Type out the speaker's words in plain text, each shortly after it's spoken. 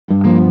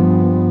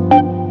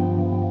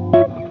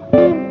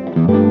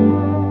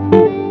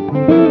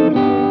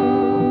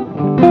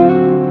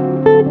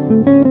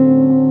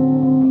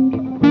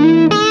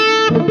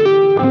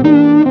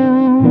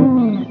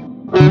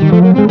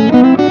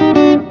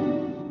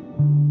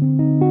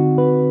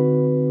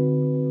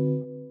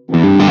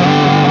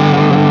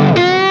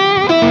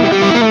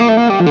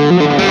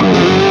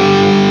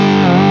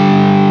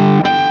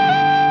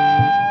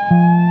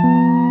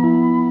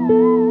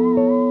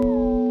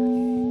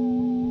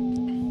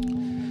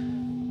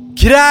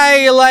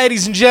G'day,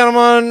 ladies and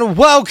gentlemen.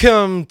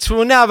 Welcome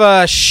to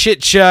another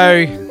shit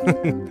show.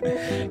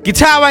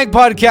 Guitar Wank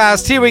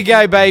Podcast. Here we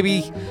go,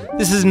 baby.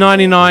 This is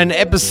 99,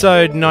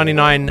 episode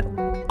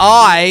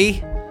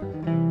 99I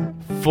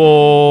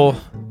for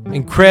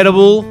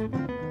incredible.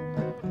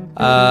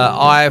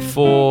 I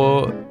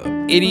for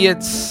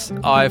idiots.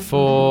 I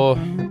for...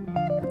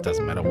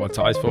 Doesn't matter what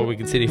size for, we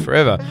can sit here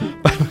forever.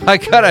 But I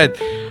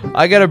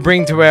gotta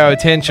bring to our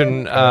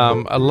attention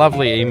a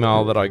lovely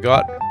email that I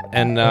got.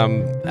 And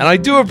I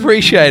do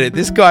appreciate it.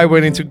 This guy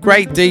went into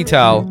great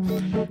detail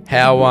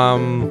how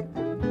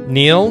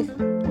Neil,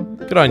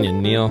 good on you,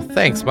 Neil.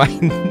 Thanks, mate.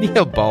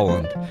 Neil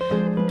Boland,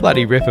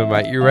 bloody ripper,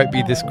 mate. You wrote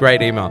me this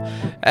great email.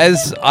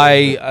 As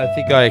I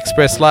think I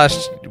expressed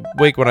last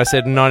week when I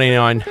said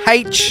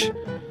 99H,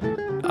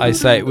 I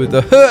say it with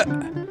a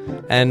H.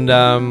 And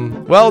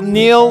well,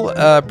 Neil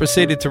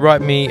proceeded to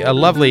write me a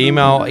lovely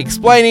email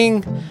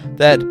explaining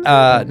that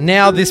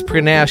now this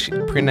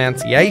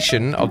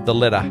pronunciation of the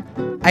letter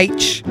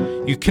H,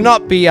 you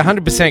cannot be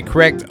 100%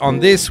 correct on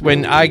this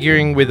when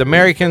arguing with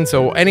Americans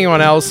or anyone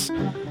else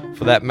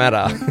for that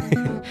matter.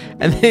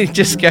 And then it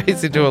just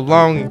goes into a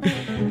long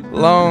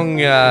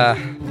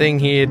thing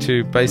here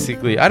to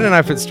basically, I don't know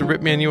if it's to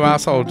rip me a new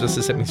asshole or just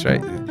to set me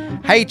straight.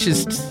 H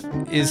is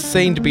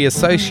seen to be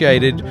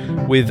associated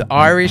with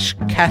Irish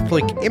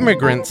Catholic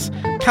immigrants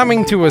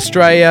coming to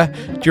Australia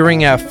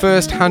during our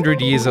first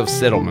 100 years of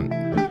settlement,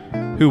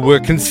 who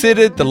were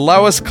considered the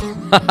lowest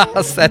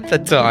class at the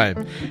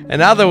time.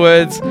 In other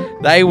words,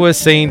 they were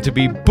seen to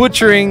be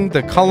butchering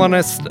the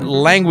colonist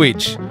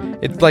language.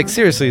 It's like,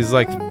 seriously, it's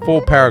like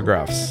 4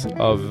 paragraphs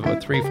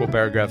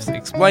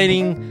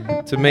explaining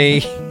to me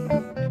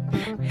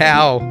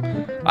how,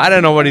 I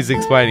don't know what he's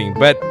explaining,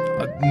 but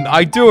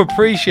I do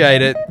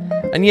appreciate it.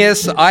 And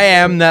yes, I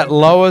am that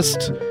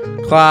lowest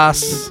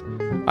class.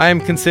 I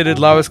am considered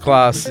lowest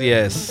class,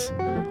 yes.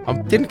 I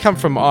didn't come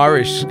from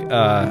Irish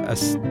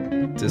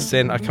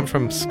descent. I come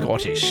from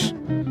Scottish.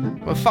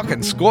 I'm a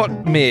fucking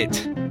Scot,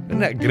 mate. Isn't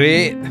that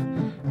great?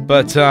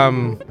 But,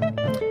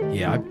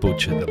 yeah, I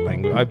butcher the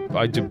language.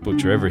 I do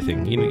butcher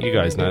everything. You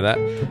guys know that.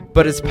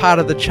 But it's part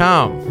of the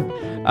charm.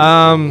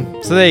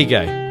 So there you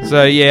go.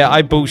 So, yeah,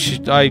 I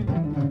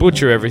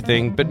butcher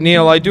everything. But,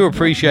 Neil, I do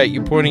appreciate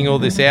you pointing all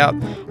this out.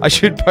 I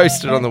should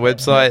post it on the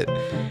website.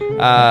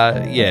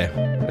 Yeah,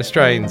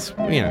 Australians,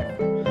 you know.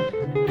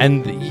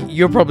 And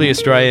you're probably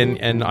Australian,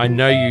 and I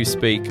know you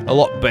speak a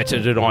lot better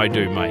than I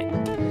do, mate.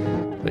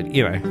 But,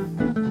 you know,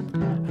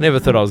 I never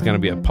thought I was going to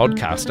be a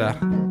podcaster,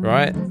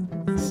 right?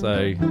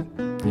 So,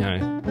 you know,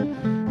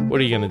 what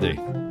are you going to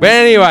do? But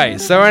anyway,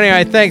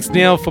 thanks,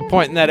 Neil, for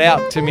pointing that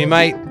out to me,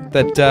 mate,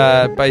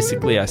 that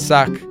basically I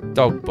suck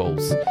dog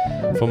balls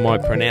for my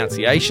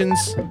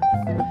pronunciations.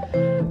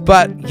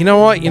 But you know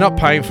what? You're not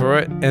paying for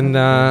it, and,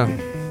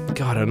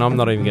 God, and I'm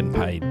not even getting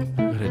paid.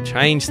 To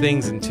change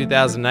things in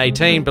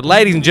 2018. But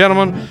ladies and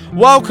gentlemen,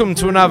 welcome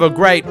to another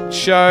great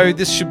show.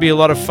 This should be a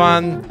lot of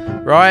fun,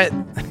 right?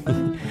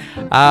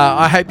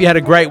 I hope you had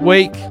a great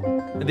week.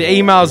 The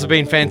emails have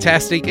been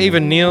fantastic,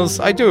 even Neil's.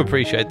 I do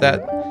appreciate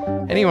that.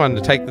 Anyone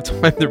to take the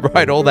time to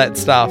write all that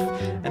stuff.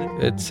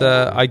 And it's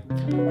I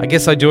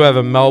guess I do have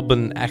a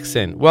Melbourne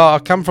accent. Well, I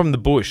come from the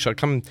bush. I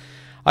come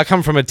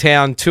from a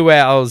town 2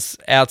 hours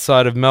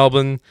outside of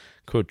Melbourne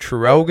called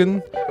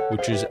Traralgon,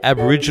 which is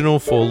Aboriginal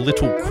for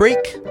Little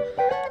Creek.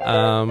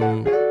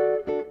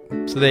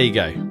 So there you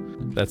go.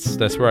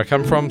 That's where I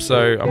come from.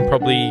 So I'm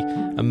probably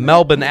a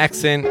Melbourne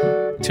accent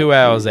 2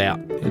 hours out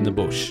in the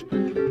bush.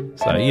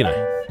 So, you know,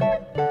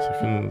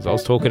 I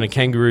was talking to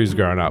kangaroos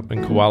growing up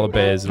and koala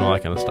bears and all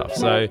that kind of stuff.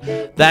 So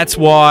that's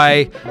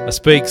why I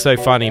speak so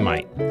funny,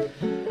 mate.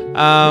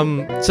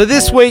 So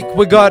this week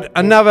we got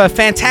another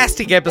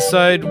fantastic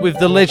episode with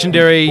the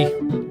legendary,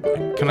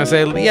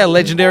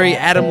 legendary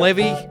Adam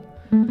Levy.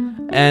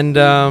 And,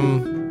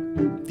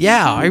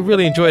 yeah, I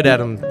really enjoyed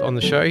Adam on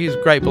the show. He's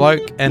a great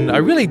bloke, and I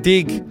really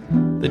dig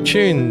the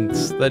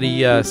tunes that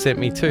he sent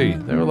me too.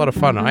 They were a lot of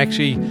fun. I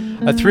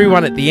threw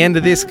one at the end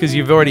of this because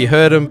you've already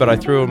heard them, but I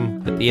threw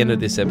them at the end of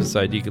this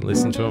episode. You can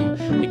listen to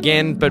them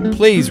again. But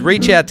please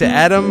reach out to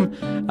Adam.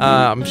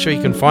 I'm sure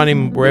you can find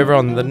him wherever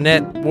on the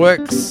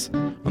networks,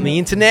 on the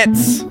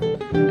internets,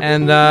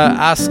 and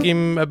ask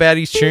him about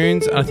his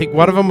tunes. I think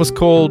one of them was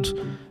called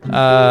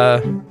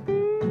Got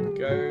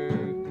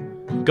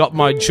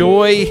My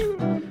Joy.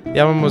 The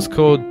other one was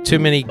called Too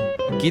Many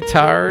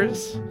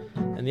Guitars.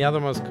 And the other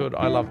one was called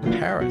I Love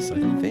Paris,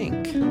 I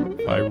think.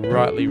 If I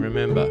rightly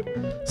remember.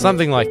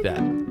 Something like that.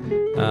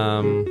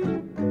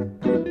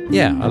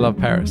 Yeah, I Love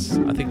Paris.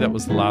 I think that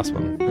was the last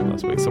one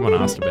last week. Someone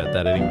asked about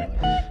that anyway.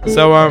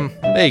 So,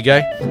 there you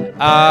go.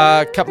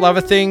 A couple other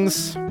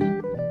things.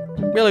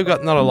 Really, we've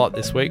got not a lot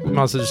this week. We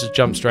might as well just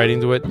jump straight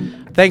into it.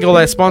 Thank all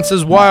our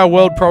sponsors, Wire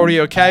World Pro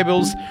Audio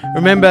Cables.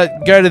 Remember,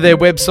 go to their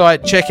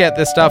website, check out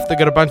their stuff. They've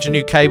got a bunch of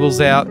new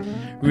cables out.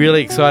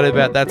 Really excited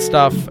about that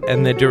stuff,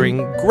 and they're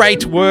doing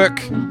great work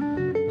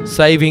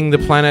saving the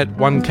planet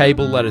one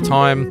cable at a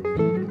time.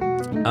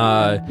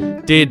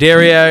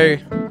 D'Addario,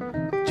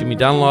 Jimmy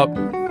Dunlop.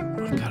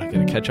 God, I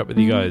gotta catch up with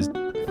you guys.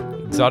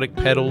 Exotic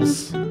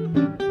Pedals.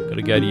 Got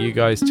to go to you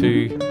guys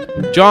too.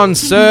 John,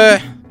 sir,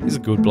 he's a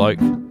good bloke.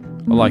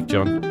 I like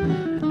John.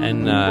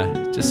 And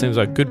just seems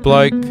like a good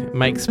bloke.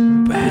 Makes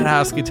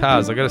badass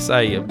guitars. I got to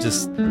say, I'm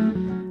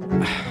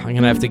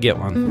going to have to get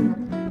one.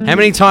 How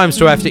many times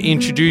do I have to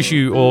introduce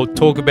you or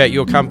talk about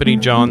your company,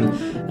 John?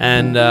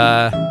 And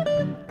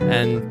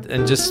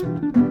just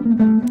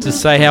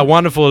say how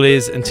wonderful it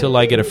is until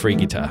I get a free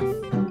guitar.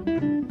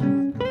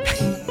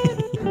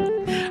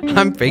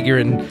 I'm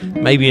figuring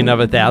maybe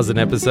another 1,000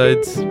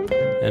 episodes,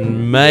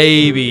 and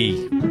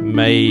maybe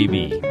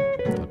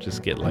I'll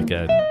just get like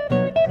a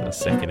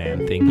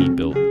second-hand thing he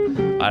built.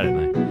 I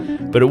don't know,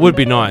 but it would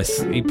be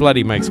nice. He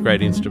bloody makes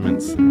great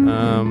instruments.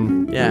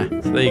 Yeah,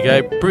 so there you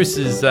go. Bruce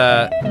is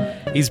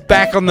he's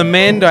back on the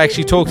mend. I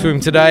actually talked to him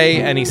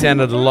today, and he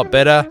sounded a lot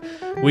better.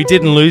 We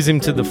didn't lose him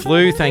to the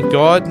flu, thank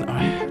God.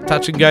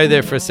 Touch and go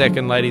there for a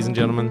second, ladies and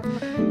gentlemen.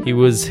 He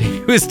was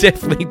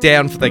definitely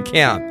down for the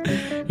count.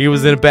 He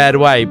was in a bad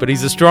way, but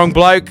he's a strong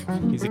bloke.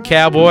 He's a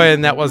cowboy,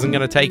 and that wasn't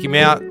going to take him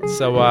out.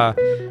 So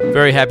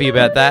very happy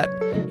about that.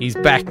 He's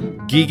back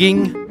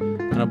gigging,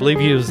 and I believe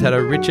he had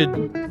a Richard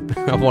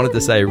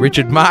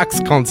Marx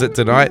concert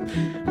tonight,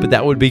 but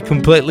that would be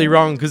completely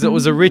wrong because it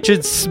was a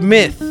Richard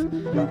Smith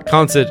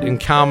concert in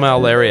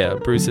Carmel area.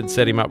 Bruce had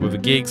set him up with a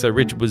gig, so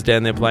Richard was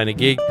down there playing a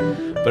gig,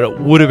 but it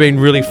would have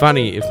been really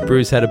funny if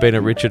Bruce had been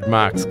a Richard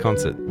Marx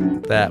concert.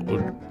 That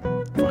would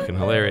fucking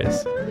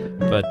hilarious.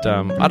 But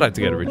I'd like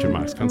to go to Richard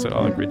Marx concert.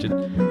 I like Richard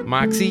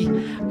Marxy.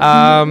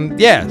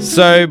 Yeah,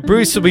 so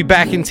Bruce will be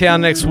back in town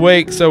next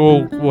week,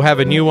 so we'll have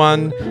a new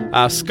one.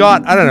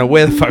 Scott, I don't know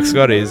where the fuck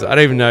Scott is. I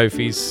don't even know if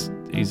he's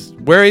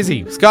where is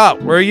he?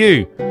 Scott, where are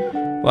you?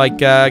 Like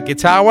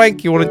Guitar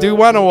Wank, you want to do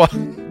one or what?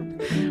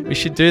 We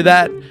should do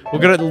that. We're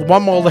got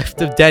one more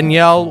left of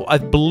Danielle. I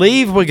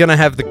believe we're going to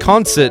have the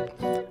concert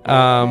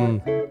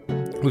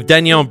with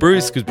Danielle and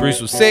Bruce because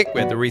Bruce was sick. We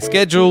had to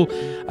reschedule.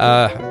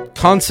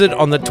 Concert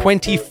on the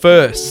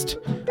 21st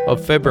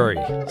of February.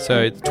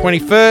 So the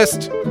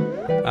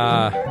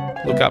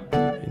 21st, look up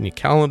in your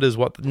calendars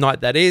what night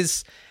that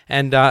is.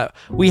 And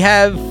we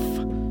have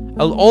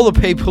all the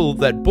people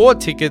that bought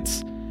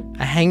tickets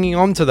are hanging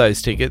on to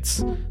those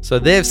tickets. So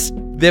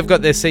they've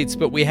got their seats,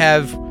 but we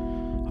have,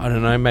 I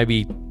don't know,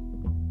 maybe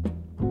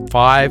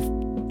 5,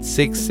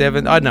 6,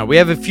 7, I don't know. We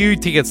have a few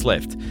tickets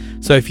left.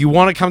 So if you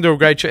want to come to a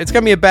great show, it's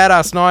going to be a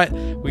badass night.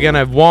 We're going to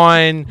have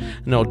wine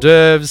and hors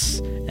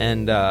d'oeuvres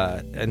and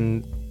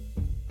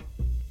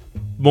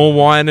more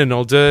wine and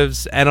hors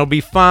d'oeuvres, and it'll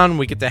be fun.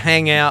 We get to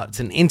hang out. It's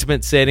an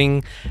intimate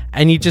setting,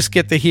 and you just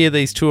get to hear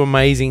these two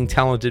amazing,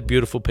 talented,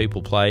 beautiful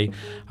people play.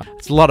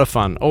 It's a lot of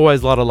fun,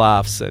 always a lot of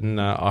laughs, and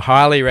I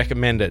highly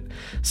recommend it.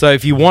 So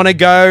if you want to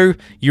go,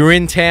 you're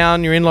in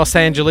town, you're in Los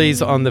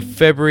Angeles on the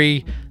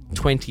February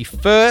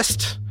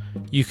 21st.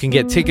 You can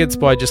get tickets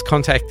by just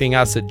contacting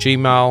us at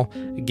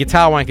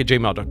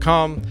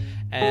guitarwank@gmail.com,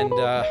 and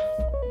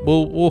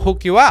we'll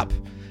hook you up.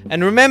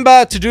 And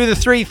remember to do the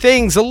 3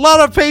 things. A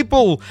lot of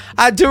people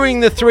are doing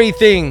the 3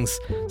 things.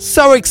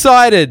 So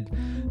excited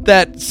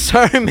that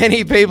so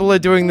many people are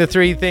doing the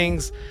 3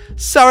 things.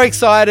 So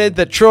excited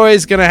that Troy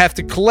is going to have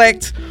to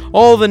collect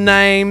all the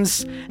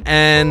names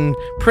and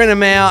print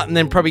them out and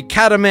then probably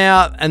cut them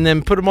out and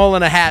then put them all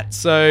in a hat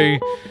so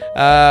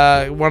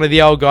one of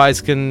the old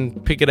guys can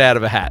pick it out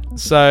of a hat.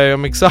 So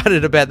I'm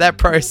excited about that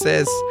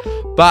process,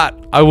 but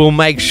I will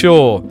make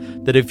sure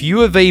that if you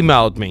have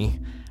emailed me,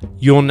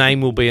 your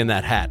name will be in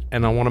that hat,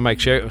 and I want to make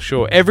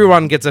sure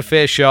everyone gets a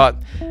fair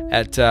shot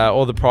at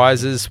all the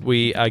prizes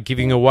we are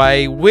giving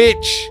away. Where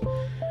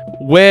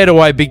do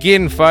I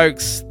begin,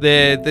 folks?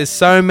 There's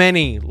so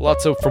many.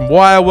 Lots of from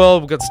Wire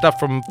World. We've got stuff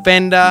from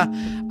Fender.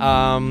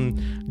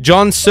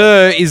 John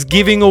Sir is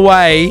giving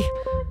away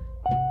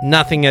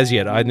nothing as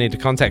yet. I need to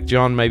contact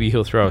John. Maybe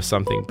he'll throw us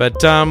something.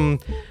 But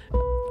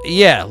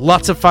yeah,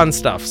 lots of fun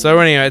stuff. So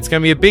anyway, it's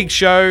going to be a big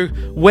show.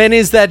 When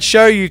is that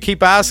show? You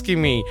keep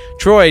asking me.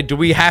 Troy, do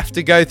we have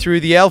to go through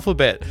the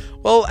alphabet?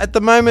 Well, at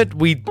the moment,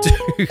 we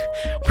do.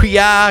 We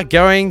are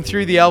going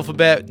through the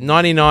alphabet.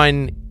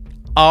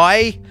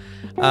 99I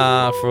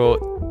for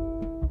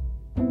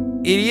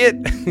idiot.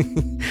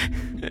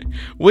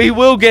 We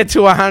will get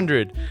to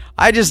 100.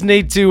 I just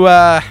need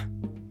to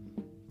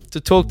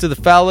talk to the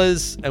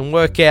fellas and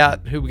work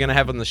out who we're going to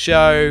have on the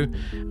show.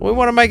 We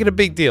want to make it a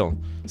big deal.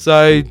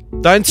 So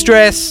don't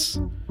stress.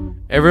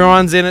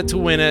 Everyone's in it to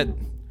win it.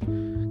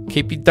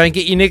 Don't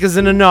get your knickers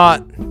in a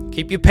knot.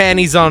 Keep your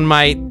panties on,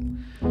 mate.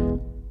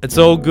 It's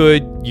all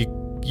good.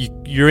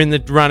 You're in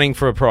the running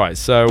for a prize.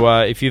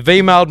 So if you've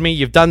emailed me,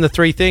 you've done the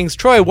 3 things.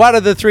 Troy, what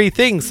are the 3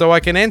 things so I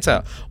can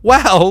enter?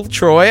 Well,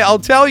 Troy, I'll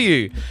tell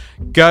you.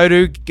 Go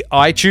to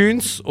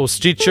iTunes or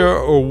Stitcher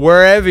or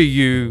wherever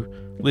you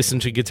listen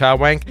to Guitar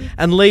Wank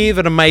and leave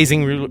an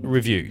amazing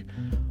review.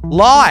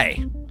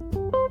 Lie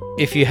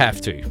if you have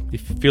to.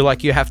 If you feel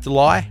like you have to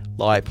lie,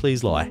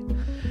 please lie.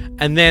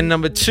 And then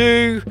number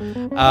 2,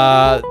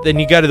 then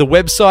you go to the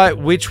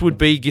website, which would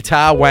be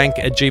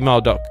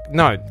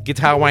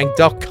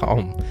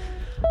guitarwank.com,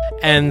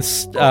 and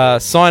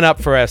sign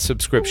up for our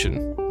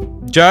subscription.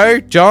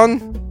 John,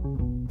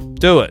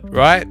 do it,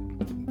 right?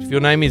 If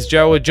your name is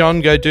Joe or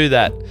John, go do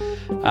that.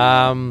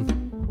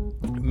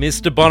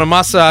 Mr.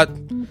 Bonamassa,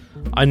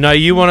 I know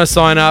you want to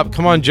sign up.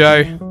 Come on,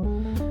 Joe.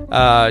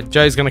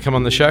 Joe's going to come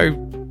on the show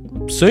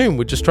soon.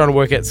 We're just trying to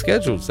work out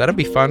schedules. That'll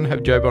be fun.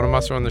 Have Joe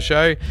Bonamassa on the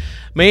show.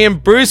 Me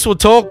and Bruce will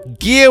talk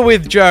gear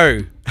with Joe.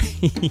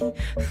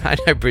 I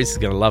know Bruce is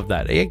going to love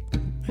that. It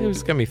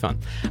was going to be fun.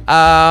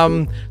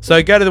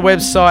 So go to the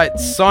website,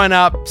 sign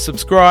up,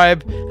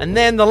 subscribe, and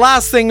then the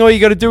last thing all you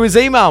got to do is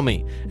email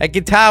me at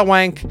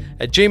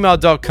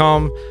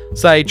guitarwank@gmail.com.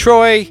 Say,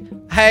 Troy,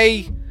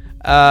 hey,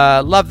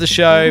 love the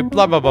show,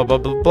 blah, blah, blah, blah,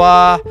 blah,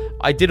 blah.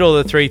 I did all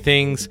the 3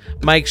 things.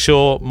 Make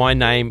sure my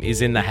name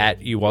is in the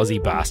hat, you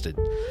Aussie bastard.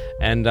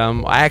 And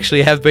I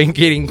actually have been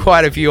getting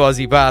quite a few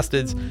Aussie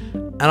bastards,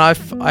 and I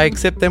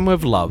accept them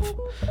with love.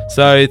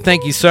 So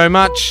thank you so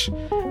much.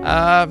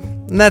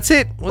 And that's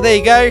it. Well, there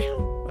you go.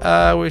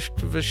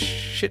 With a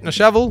shit and a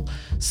shovel.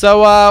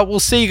 So we'll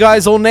see you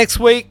guys all next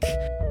week.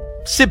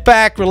 Sit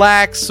back,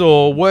 relax,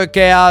 or work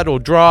out, or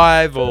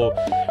drive, or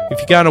if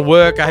you're going to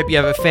work, I hope you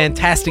have a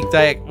fantastic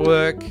day at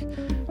work.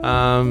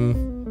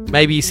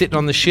 Maybe you're sitting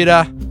on the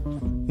shitter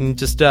and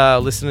just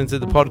listening to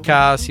the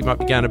podcast. You might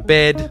be going to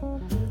bed.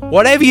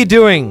 Whatever you're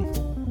doing,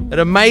 it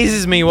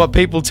amazes me what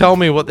people tell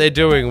me what they're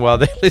doing while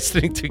they're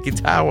listening to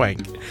Guitar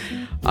Wank.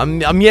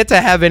 I'm yet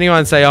to have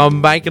anyone say, I'm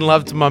making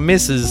love to my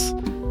missus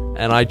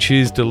and I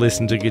choose to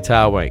listen to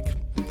Guitar Wank.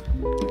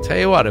 Tell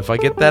you what, if I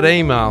get that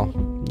email,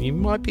 you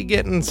might be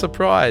getting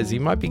surprised.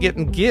 You might be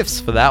getting gifts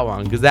for that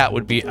one, because that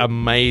would be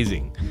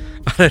amazing.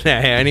 I don't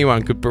know how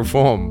anyone could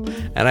perform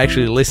and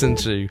actually listen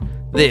to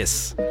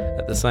this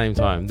at the same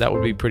time. That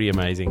would be pretty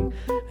amazing,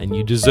 and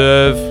you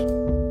deserve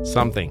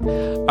something.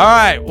 All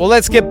right, well,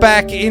 let's get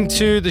back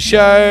into the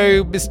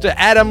show. Mr.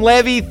 Adam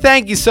Levy,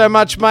 thank you so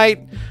much, mate,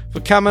 for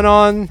coming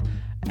on.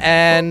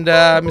 And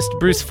Mr.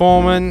 Bruce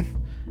Foreman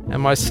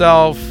and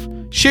myself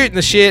shooting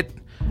the shit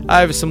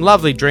over some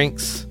lovely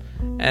drinks.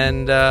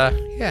 And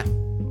yeah,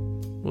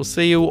 we'll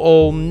see you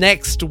all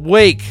next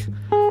week.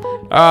 All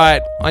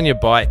right, on your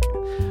bike.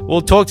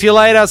 We'll talk to you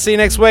later. See you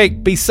next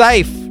week. Be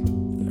safe.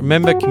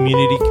 Remember,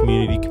 community,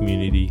 community,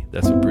 community.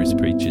 That's what Bruce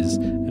preaches,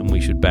 and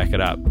we should back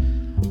it up.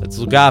 Let's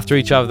look after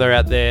each other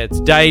out there. It's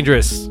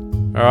dangerous.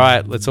 All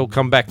right, let's all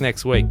come back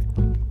next week.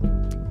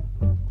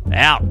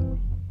 Out.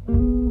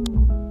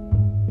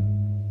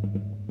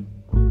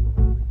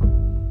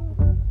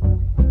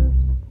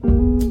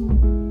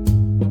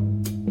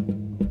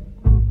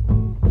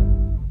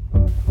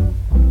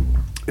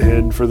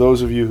 And for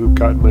those of you who've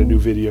gotten my new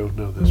video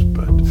know this,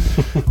 but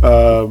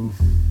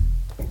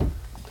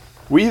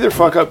we either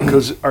fuck up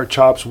because our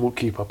chops won't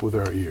keep up with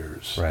our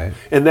ears. Right.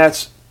 And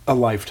that's a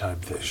lifetime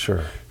thing.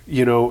 Sure.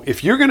 You know,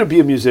 if you're going to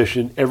be a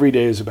musician, every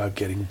day is about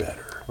getting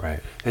better. Right.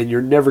 And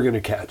you're never going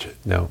to catch it.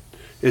 No.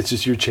 It's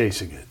just you're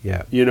chasing it.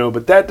 Yeah. You know,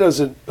 but that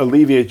doesn't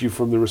alleviate you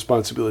from the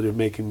responsibility of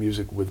making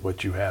music with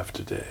what you have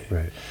today.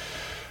 Right.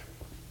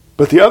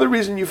 But the other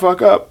reason you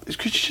fuck up is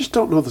because you just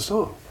don't know the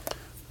song.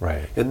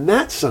 Right. And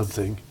that's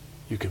something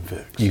you can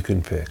fix. You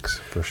can fix,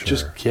 for sure.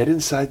 Just get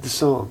inside the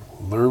song,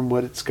 learn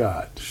what it's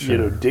got, Sure. you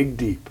know, dig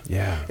deep.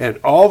 Yeah. And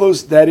all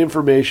that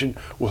information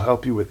will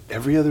help you with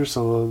every other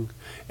song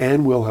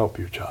and will help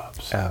your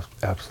chops.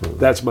 Absolutely.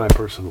 That's my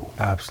personal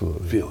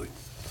absolutely feeling.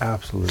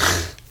 Absolutely.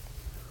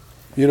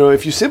 You know,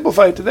 if you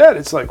simplify it to that,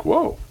 it's like,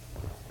 whoa,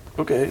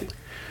 okay.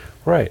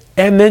 Right.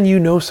 And then you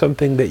know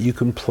something that you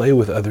can play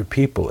with other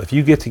people. If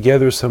you get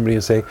together with somebody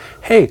and say,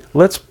 hey,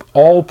 let's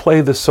all play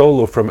the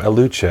solo from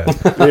Alucha.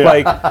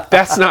 Like,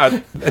 that's not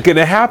going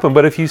to happen.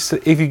 But if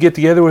you get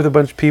together with a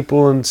bunch of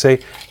people and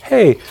say,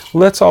 hey,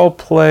 let's all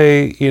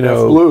play, you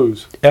know,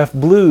 F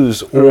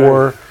blues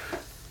or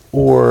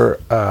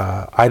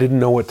I didn't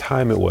know what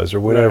time it was or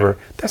whatever.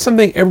 Right. That's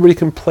something everybody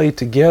can play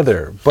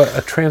together. But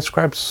a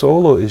transcribed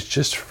solo is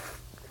just,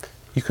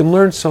 you can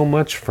learn so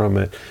much from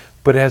it.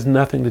 But it has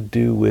nothing to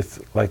do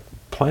with, like,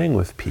 playing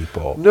with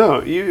people.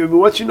 No,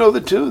 once you know the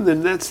tune,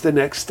 then that's the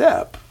next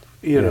step,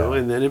 you know,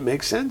 and then it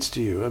makes sense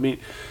to you. I mean,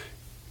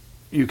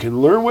 you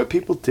can learn what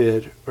people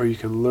did, or you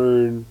can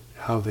learn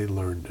how they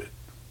learned it.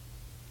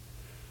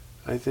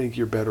 I think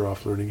you're better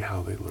off learning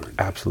how they learned it.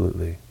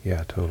 Absolutely.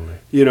 Yeah, totally.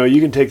 You know,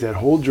 you can take that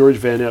whole George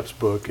Van Epps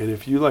book, and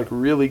if you, like,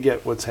 really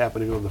get what's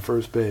happening on the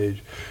first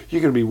page,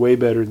 you're going to be way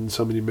better than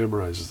somebody who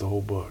memorizes the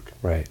whole book.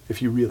 Right.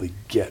 If you really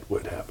get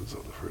what happens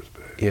on the first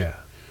page. Yeah.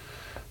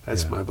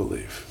 That's my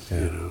belief.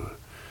 Yeah. You know,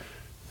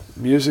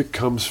 music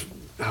comes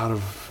out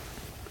of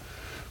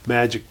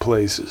magic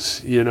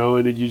places, you know,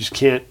 and you just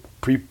can't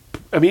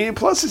I mean,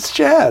 plus it's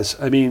jazz.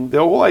 I mean, the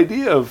whole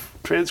idea of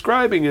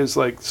transcribing is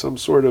like some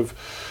sort of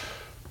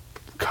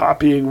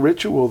copying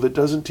ritual that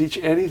doesn't teach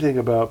anything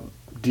about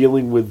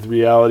dealing with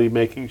reality,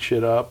 making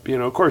shit up. You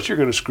know, of course, you're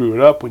going to screw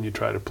it up when you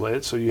try to play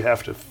it, so you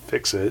have to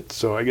fix it.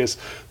 So I guess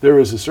there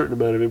is a certain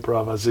amount of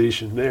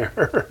improvisation there.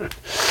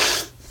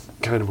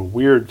 Kind of a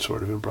weird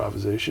sort of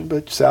improvisation,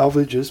 but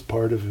salvage is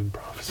part of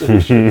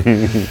improvisation.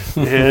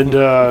 And,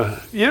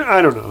 you know,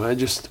 I don't know.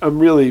 I'm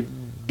really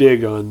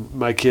big on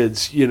my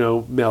kids,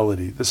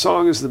 melody. The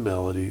song is the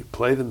melody.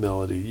 Play the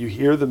melody. You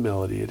hear the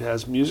melody. It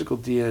has musical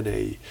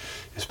DNA,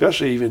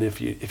 especially even if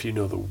you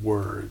know the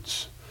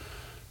words.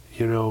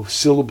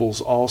 Syllables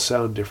all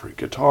sound different.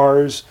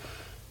 Guitars,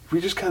 we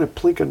just kind of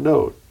plink a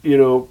note.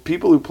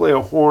 People who play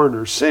a horn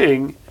or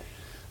sing,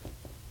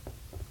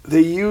 they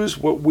use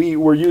what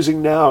we're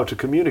using now to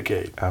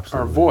communicate. Absolutely.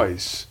 Our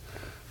voice.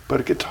 But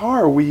a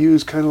guitar, we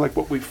use kind of like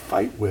what we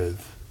fight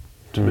with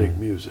to make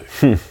music.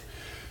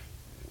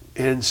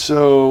 And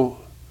so,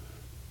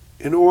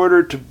 in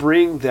order to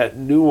bring that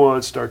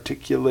nuanced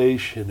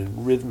articulation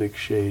and rhythmic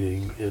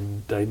shading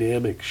and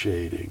dynamic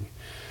shading,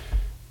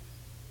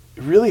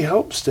 it really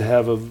helps to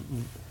have a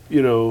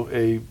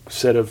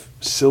set of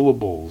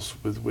syllables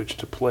with which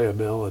to play a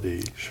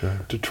melody.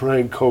 Sure. To try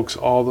and coax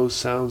all those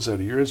sounds out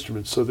of your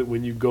instrument so that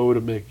when you go to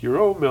make your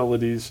own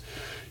melodies,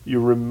 you're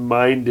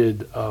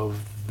reminded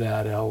of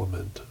that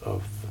element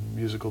of the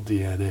musical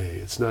DNA.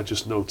 It's not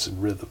just notes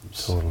and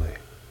rhythms. Totally.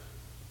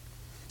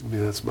 I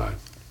mean, that's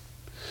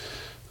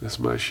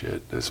my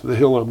shit. That's the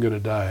hill I'm going to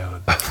die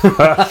on.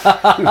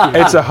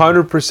 It's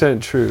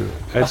 100% true.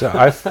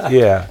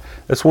 Yeah,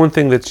 that's one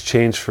thing that's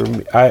changed for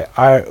me.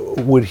 I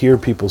would hear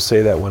people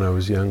say that when I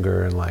was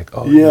younger and like,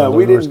 oh yeah,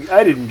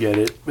 I didn't get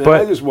it. Man, but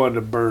I just wanted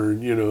to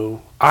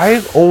burn,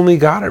 I only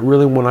got it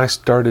really when I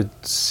started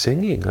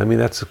singing. I mean,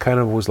 that's kind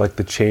of was like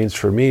the change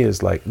for me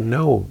is like,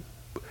 no,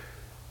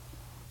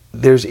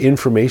 there's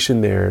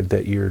information there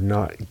that you're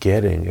not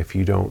getting if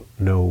you don't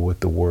know what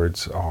the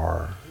words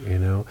are,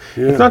 Yeah.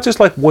 It's not just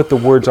like what the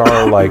words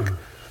are like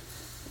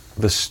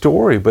the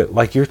story, but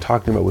like you're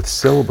talking about with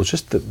syllables,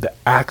 just the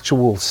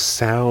actual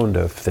sound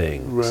of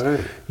things.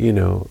 Right.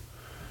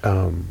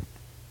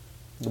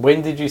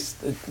 When did you?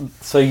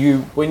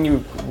 When you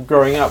were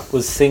growing up,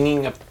 was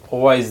singing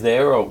always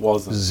there, or it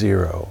wasn't?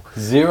 Zero.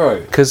 Zero.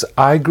 Because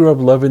I grew up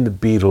loving the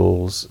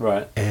Beatles,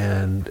 Right.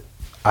 And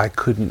I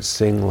couldn't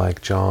sing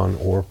like John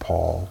or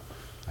Paul.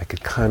 I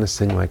could kind of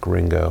sing like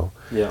Ringo.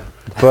 Yeah.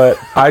 But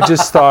I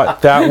just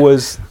thought that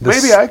was the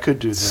Maybe I could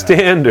do that.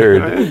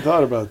 standard. I hadn't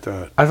thought about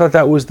that. I thought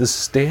that was the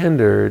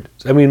standard.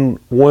 I mean,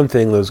 one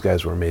thing, those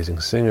guys were amazing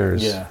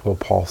singers. Yeah. Well,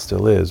 Paul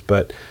still is.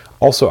 But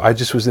also, I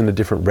just was in a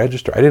different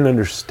register. I didn't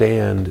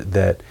understand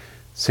that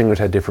singers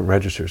had different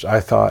registers. I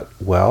thought,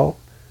 well,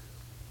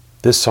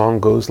 this song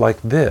goes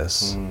like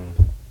this.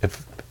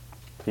 If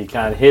You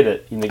can't hit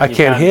it. I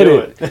can't hit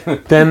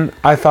it, then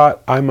I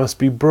thought I must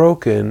be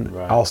broken.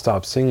 Right. I'll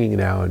stop singing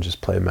now and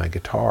just play my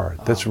guitar.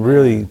 That's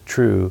really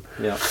true.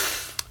 Yeah.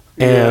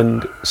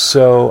 And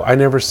so I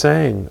never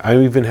sang. I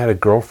even had a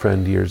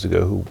girlfriend years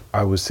ago who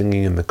I was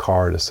singing in the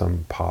car to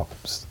some pop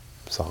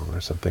song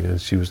or something, and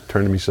she was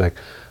turning to me. She's like,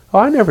 "Oh,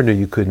 I never knew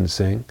you couldn't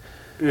sing."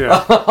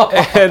 Yeah.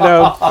 And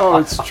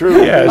It's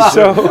true. Yeah,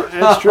 so-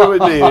 it's true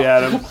with me,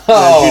 Adam.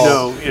 As you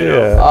know.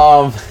 yeah.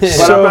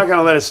 But I'm not going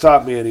to let it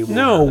stop me anymore.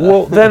 No,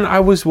 well, then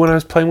when I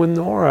was playing with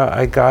Nora,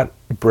 I got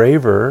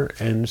braver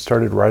and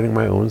started writing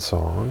my own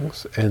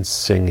songs and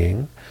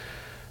singing.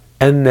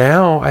 And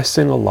now I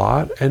sing a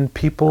lot, and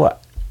people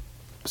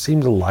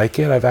seem to like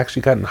it. I've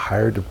actually gotten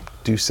hired to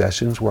do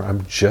sessions where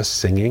I'm just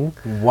singing.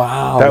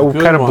 Wow. That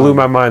good kind of blew one.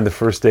 my mind the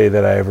first day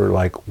that I ever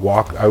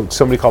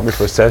somebody called me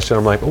for a session.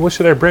 I'm like, "Oh, what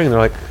should I bring?" And they're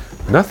like,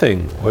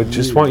 "Nothing. I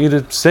just want you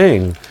to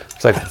sing."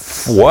 It's like,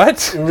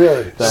 what?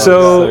 Really? That's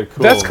So so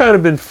cool. that's kind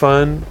of been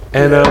fun.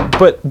 And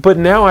but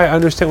now I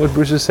understand what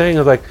Bruce is saying.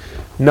 It's like,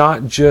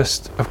 not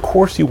just, of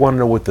course you want to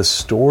know what the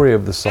story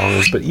of the song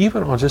is, but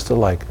even on just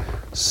a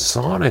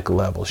sonic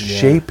level,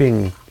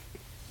 shaping.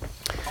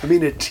 I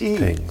mean, a T,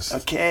 Things. a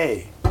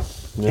K,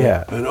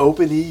 Yeah. an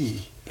open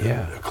E,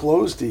 Yeah. a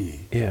closed E.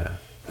 Yeah.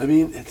 I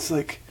mean, it's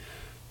like,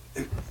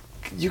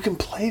 you can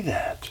play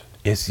that.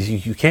 Yes,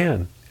 you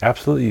can.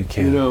 Absolutely you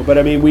can. But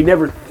I mean, we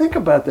never think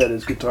about that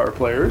as guitar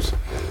players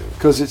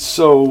because it's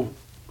so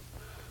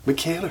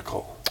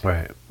mechanical,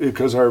 Right.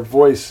 because our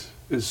voice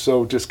is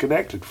so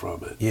disconnected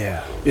from it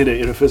Yeah. in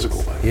a physical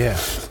way. Yeah.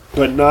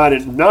 But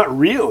not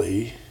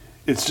really.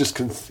 It's just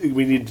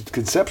we need to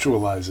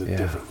conceptualize it Yeah.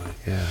 differently.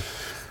 Yeah.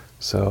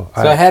 So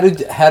how did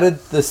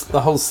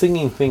the whole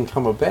singing thing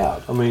come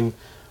about? I mean,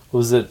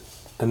 was it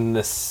a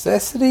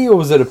necessity or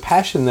was it a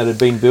passion that had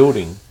been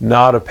building?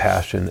 not a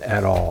passion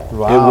at all.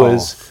 Wow. It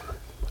was,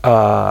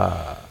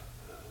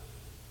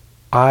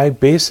 I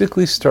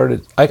basically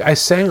started, I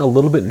sang a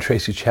little bit in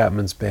Tracy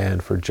Chapman's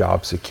band for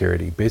job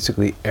security.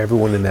 Basically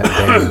everyone in that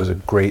band was a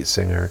great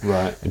singer.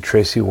 Right. And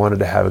Tracy wanted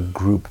to have a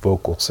group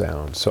vocal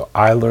sound. So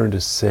I learned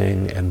to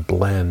sing and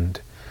blend.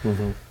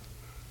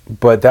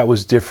 But that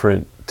was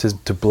different.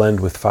 To blend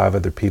with 5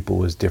 other people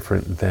was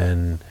different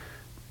than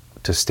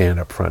to stand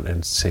up front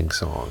and sing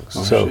songs.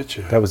 So shit,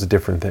 yeah. that was a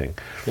different thing.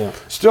 Yeah.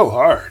 Still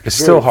hard. It's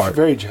still hard.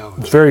 Very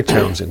challenging. Very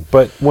challenging.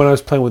 But when I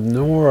was playing with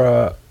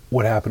Nora,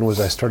 what happened was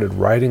I started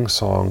writing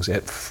songs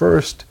at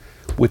first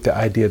with the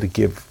idea to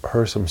give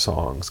her some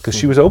songs because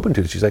she was open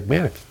to it. She's like,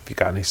 "Man, if you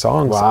got any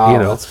songs, Wow,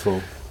 that's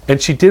cool.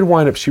 And she did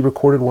wind up. She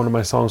recorded one of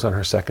my songs on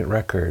her second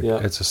record. Yeah.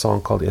 It's a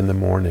song called "In the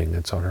Morning."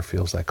 It's on her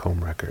 "Feels Like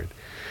Home" record.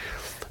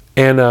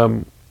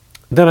 And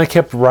then I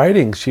kept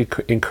writing. She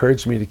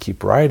encouraged me to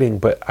keep writing,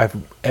 but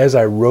as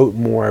I wrote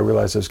more, I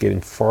realized I was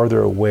getting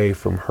farther away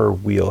from her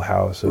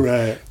wheelhouse of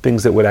Right.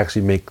 things that would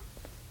actually make,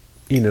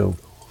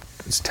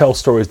 tell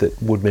stories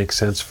that would make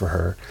sense for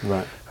her.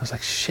 Right. I was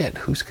like, shit,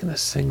 who's going to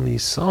sing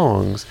these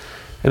songs?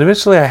 And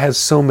eventually I had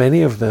so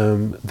many of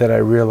them that I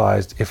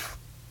realized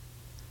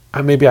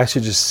maybe I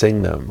should just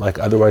sing them. Like,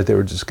 otherwise they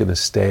were just going to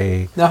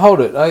stay. Now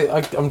hold it.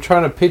 I'm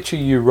trying to picture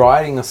you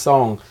writing a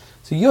song.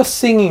 So you're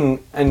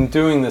singing and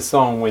doing the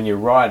song when you're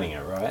writing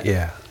it, right?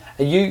 Yeah.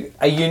 Are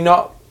you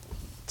not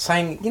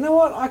saying, you know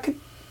what,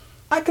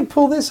 I could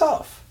pull this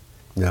off?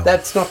 No.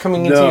 That's not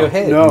coming into your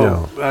head.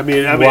 No. I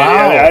mean,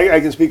 Wow. I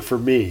can speak for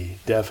me,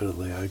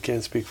 definitely. I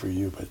can't speak for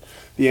you, but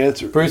the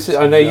answer Bruce, is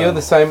I know no. you're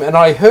the same, and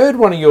I heard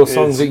one of your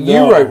songs that It's you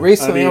no. wrote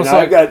recently. I was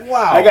like,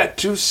 wow. I got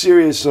 2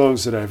 serious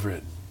songs that I've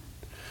written.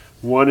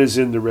 One is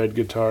in the Red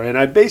Guitar, and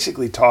I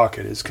basically talk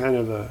it. It's kind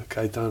of a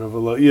Caetano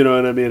Veloso, you know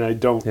what I mean? I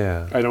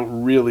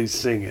don't really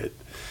sing it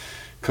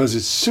because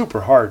it's super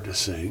hard to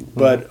sing,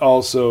 but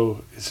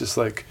also it's just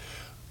like,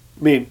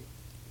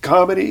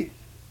 comedy.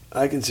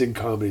 I can sing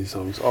comedy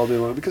songs all day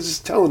long because it's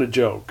telling a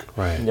joke.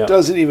 Right. Yeah. It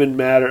doesn't even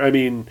matter. I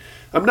mean,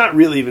 I'm not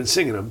really even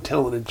singing. I'm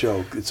telling a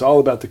joke. It's all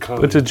about the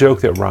comedy. But it's a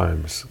joke that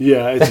rhymes.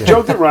 Yeah, it's a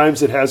joke that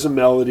rhymes. It has a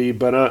melody,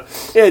 but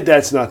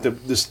that's not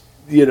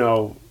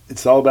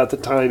it's all about the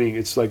timing.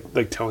 It's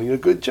like telling a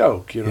good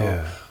joke,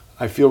 Yeah.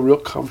 I feel real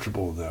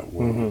comfortable in that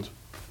world.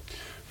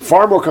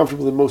 Far more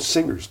comfortable than most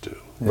singers do.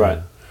 Right.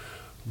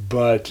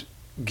 But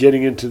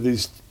getting into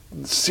these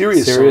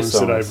serious songs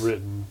that I've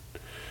written,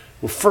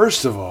 well,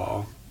 first of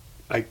all,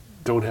 I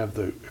don't have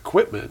the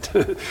equipment.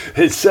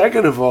 And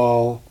second of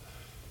all,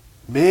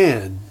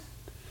 man,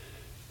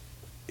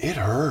 it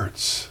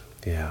hurts.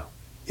 Yeah.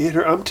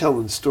 I'm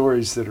telling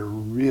stories that are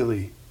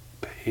really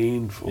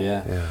painful.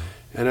 Yeah. Yeah.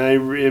 And I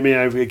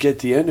get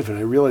the end of it, and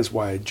I realize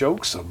why I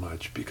joke so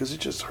much, because it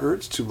just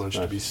hurts too much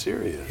to be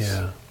serious.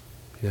 Yeah.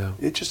 Yeah.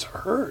 It just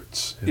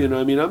hurts.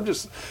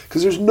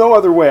 Because there's no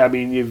other way. I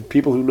mean,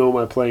 people who know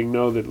my playing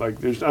know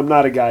that, I'm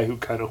not a guy who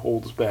kind of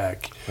holds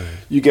back. Right.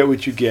 You get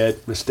what you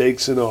get,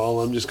 mistakes and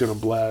all. I'm just going to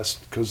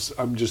blast because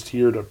I'm just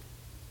here to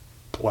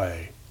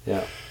play.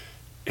 Yeah.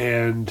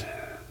 And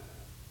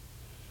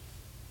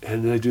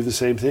I do the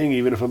same thing,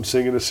 even if I'm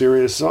singing a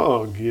serious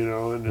song,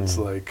 and it's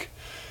like,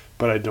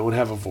 but I don't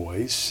have a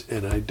voice,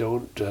 and I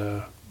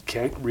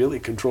can't really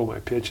control my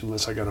pitch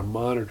unless I got a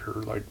monitor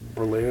like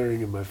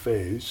blaring in my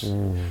face.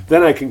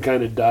 Then I can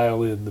kind of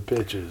dial in the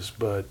pitches,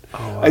 but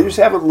I just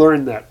haven't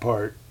learned that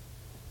part.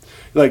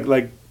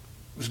 Like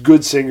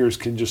good singers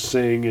can just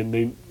sing, and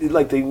they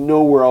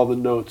know where all the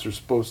notes are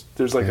supposed.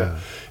 There's like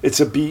it's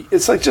a beat.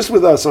 It's like just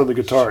with us on the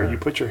guitar. Sure. You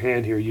put your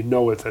hand here, you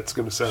know what that's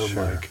going to sound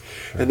like,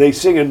 Sure. and they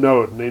sing a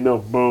note, and they know,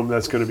 boom,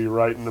 that's going to be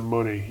right in the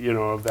money,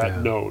 of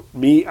that note.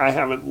 Me, I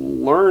haven't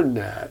learned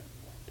that.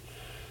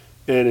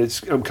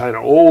 And I'm kind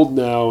of old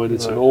now, and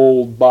it's an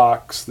old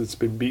box that's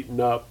been beaten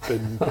up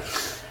and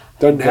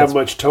doesn't have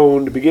much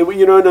tone to begin with.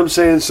 You know what I'm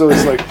saying? So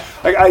it's like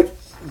I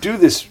do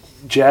this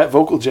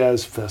vocal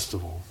jazz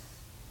festival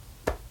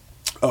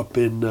up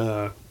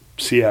in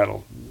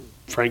Seattle.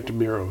 Frank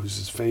DeMiro, who's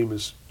this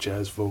famous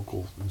jazz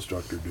vocal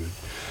instructor dude,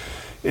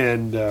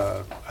 and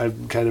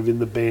I'm kind of in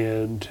the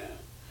band,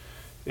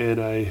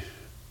 and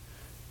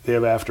they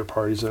have after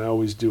parties, and I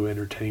always do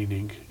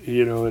entertaining,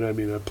 and I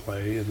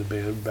play in the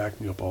band,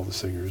 backing up all the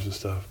singers and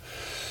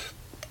stuff.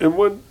 And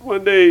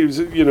one day,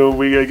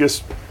 I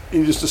guess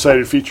he just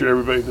decided to feature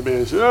everybody in the band.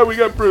 He said, "Oh, we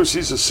got Bruce.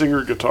 He's a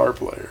singer guitar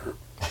player."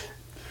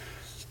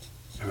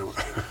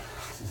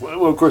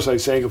 Well, of course, I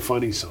sang a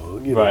funny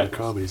song, a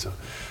comedy song.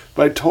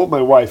 But I told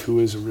my wife, who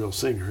is a real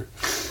singer,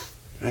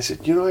 and I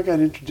said, I got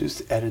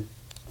introduced at a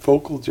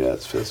vocal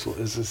jazz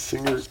festival as a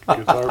singer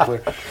guitar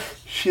player.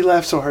 She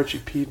laughed so hard she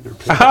peed in her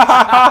pants.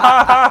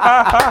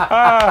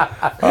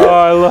 Oh,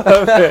 I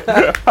love it.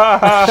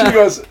 She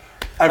goes,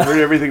 "I've heard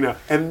everything now."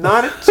 And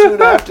not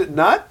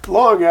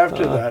long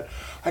after that,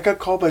 I got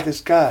called by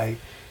this guy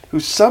who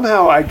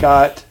somehow I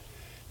got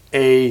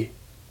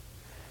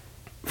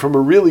from a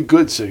really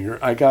good singer,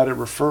 I got a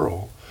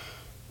referral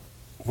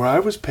where I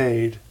was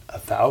paid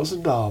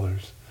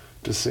 $1,000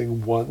 to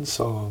sing one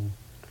song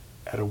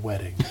at a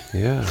wedding.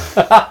 Yeah.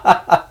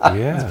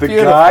 Yeah. The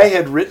guy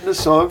had written a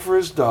song for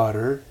his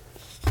daughter,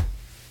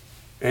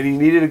 and he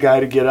needed a guy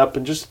to get up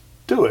and just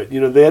do it.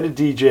 They had a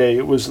DJ.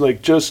 It was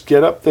like, just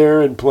get up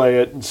there and play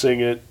it and sing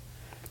it.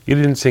 You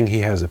didn't sing "He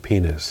Has a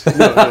Penis." No.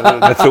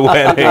 That's a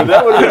wedding. No,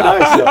 that would have been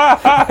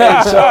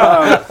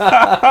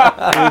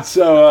nice,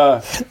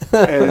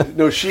 though.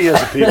 No, she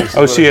has a penis.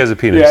 Oh, she has a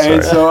penis. Yeah, Sorry.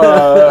 and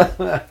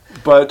so,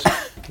 but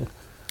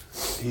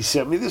he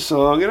sent me the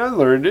song, and I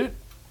learned it,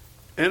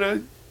 and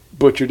I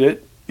butchered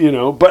it,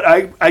 But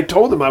I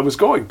told him I was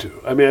going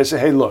to. I said,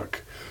 "Hey,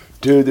 look,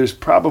 dude, there's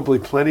probably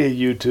plenty of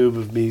YouTube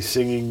of me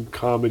singing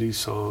comedy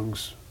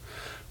songs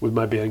with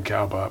my band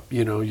Cowbop.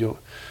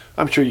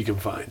 I'm sure you can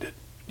find it,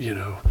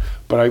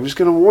 But I was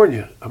going to warn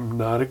you, I'm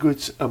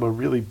a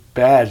really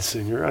bad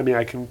singer.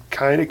 I can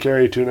kind of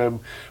carry a tune.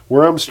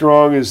 Where I'm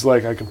strong is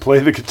like I can play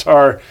the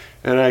guitar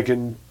and I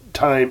can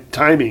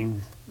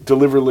timing,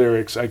 deliver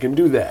lyrics, I can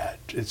do that.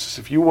 It's just,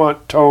 if you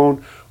want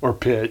tone or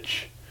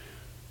pitch,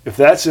 if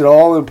that's at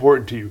all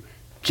important to you,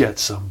 get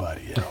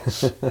somebody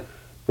else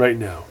right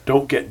now.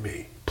 Don't get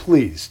me.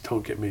 Please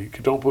don't get me.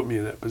 Don't put me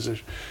in that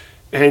position.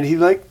 And he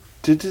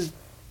did his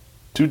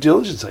due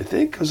diligence, I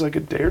think. It was like a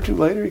day or two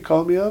later, he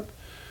called me up.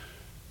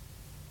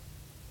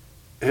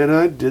 And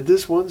I did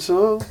this one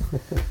song.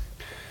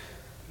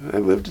 I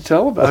live to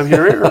tell about it. I'm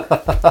here.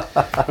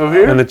 I'm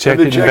here. And the check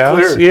didn't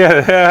bounce? cleared.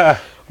 Yeah.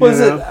 Was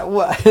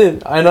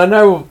it? And I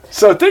know.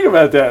 So think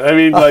about that. I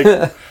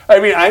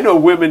mean, I know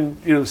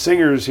women,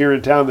 singers here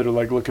in town that are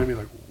looking at me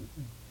like,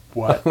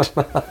 what?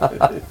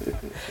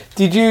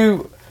 Did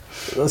you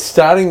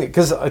starting?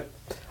 Because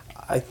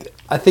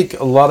I think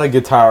a lot of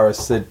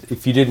guitarists that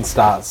if you didn't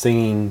start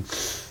singing,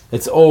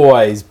 it's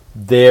always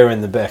there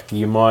in the back of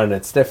your mind.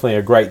 It's definitely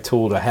a great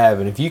tool to have.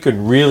 And if you could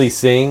really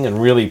sing and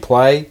really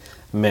play,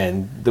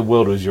 man, the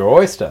world was your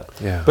oyster.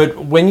 Yeah. But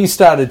when you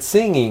started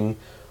singing,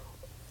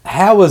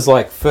 how was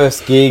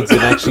first gigs and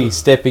actually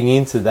stepping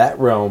into that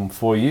realm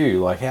for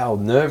you? How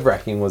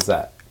nerve-wracking was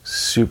that?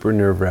 Super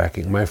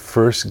nerve-wracking. My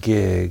first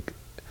gig,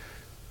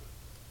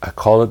 I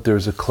called it, there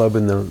was a club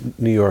in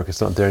New York, it's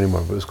not there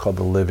anymore, but it was called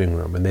The Living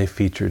Room, and they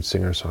featured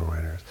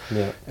singer-songwriters.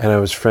 Yeah. And I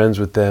was friends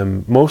with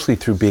them mostly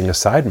through being a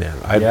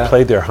sideman. I'd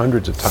played there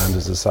hundreds of times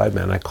as a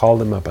sideman. I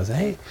called them up, I said,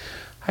 hey,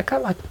 I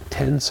got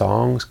 10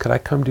 songs, could I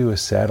come do a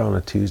set on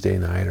a Tuesday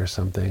night or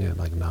something at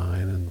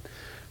 9? And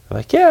they're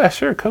like, yeah,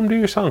 sure, come do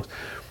your songs.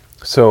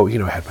 So,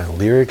 I had my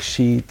lyric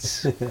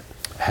sheets, I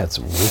had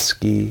some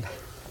whiskey,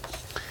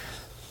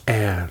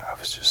 and I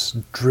was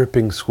just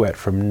dripping sweat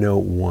from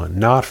note one.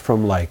 Not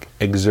from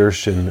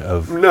exertion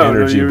of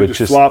energy, but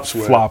just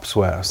flop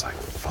sweat. I was like,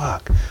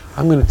 fuck,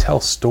 I'm going to tell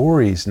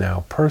stories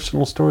now,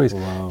 personal stories.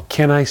 Wow.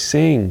 Can I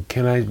sing?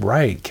 Can I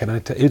write?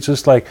 It's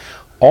just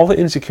all the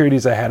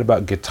insecurities I had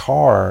about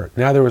guitar,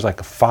 now there was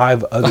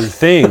 5 other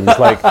things.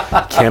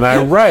 Can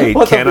I write?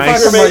 Can I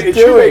sing? It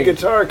should make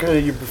guitar kind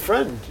of your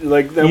friend.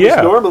 That was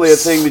normally a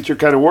thing that you're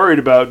kind of worried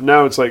about.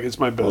 Now it's it's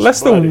my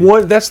best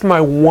buddy. That's my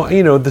one,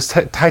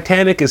 the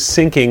Titanic is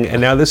sinking, and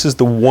now this is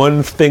the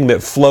one thing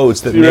that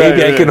floats that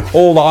maybe I can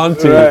hold on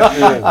to.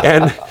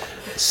 And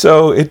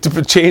so it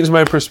changed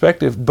my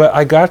perspective. But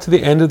I got to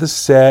the end of the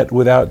set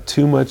without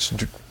too much,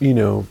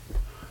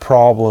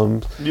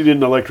 problems. You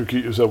didn't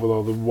electrocute yourself with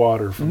all the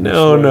water from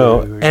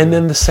No. And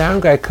then the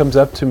sound guy comes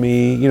up to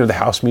me, the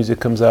house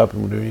music comes up,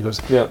 and he goes,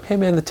 hey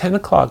man, the 10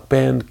 o'clock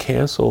band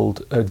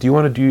canceled. Do you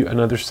want to do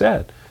another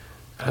set?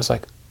 And I was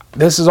like,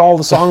 this is all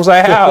the songs I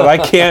have.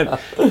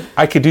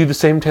 I could do the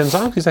same 10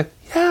 songs. He's like,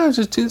 yeah,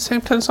 just do the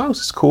same 10 songs.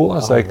 It's cool. I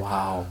was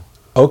wow.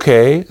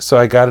 Okay. So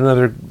I got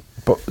another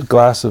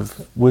glass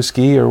of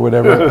whiskey or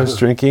whatever I was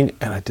drinking,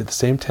 and I did the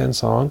same 10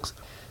 songs.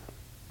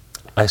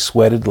 I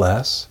sweated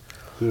less.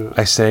 Yeah.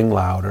 I sang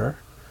louder.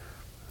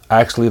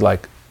 I actually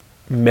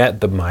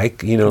met the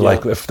mic.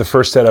 If the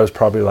first set I was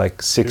probably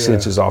 6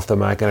 inches off the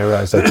mic, and I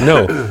realized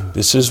no,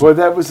 this is. Boy,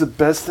 that was the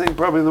best thing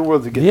probably in the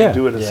world to get to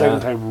do it a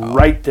second time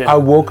right there. I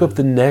woke up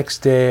the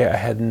next day. I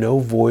had no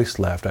voice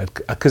left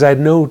because I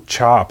had no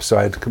chops, so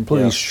I had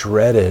completely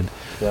shredded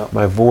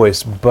my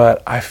voice.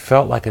 But I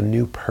felt like a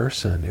new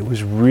person. It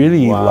was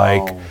really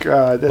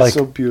God, that's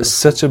so beautiful.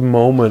 Such a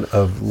moment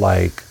of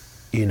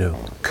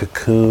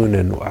cocoon,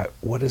 and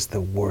what is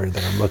the word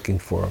that I'm looking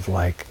for of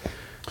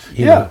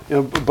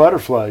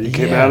butterfly. You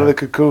came out of the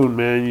cocoon,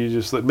 man. You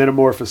just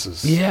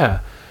metamorphosis.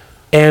 Yeah.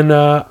 And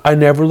I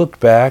never looked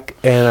back,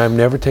 and I've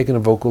never taken a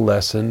vocal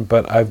lesson,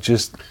 but I've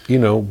just,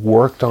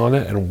 worked on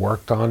it and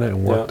worked on it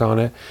and worked on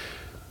it.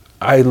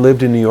 I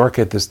lived in New York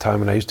at this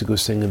time, and I used to go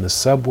sing in the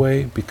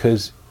subway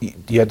because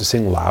you had to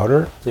sing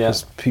louder.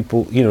 Because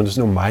people, there's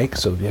no mic,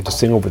 so you had to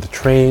sing over the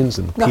trains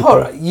and the people.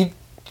 Hold on. You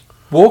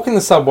walk in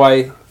the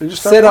subway,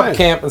 set up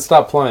camp, and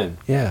start playing.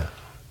 Yeah.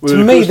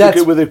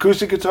 With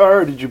acoustic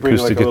guitar, or did you bring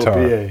acoustic a little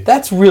guitar. PA?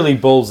 That's really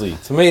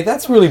ballsy. To me,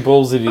 that's really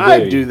ballsy to do.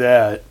 I'd do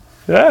that.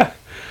 Yeah.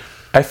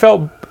 I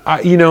felt,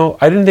 I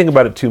didn't think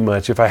about it too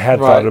much. If I had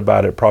thought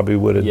about it, probably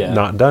would have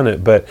not done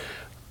it. But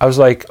I was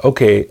like,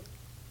 okay,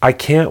 I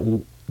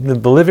can't,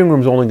 the living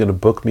room's only going to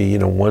book me,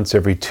 once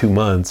every 2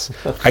 months.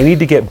 I need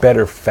to get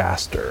better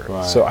faster.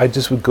 Right. So I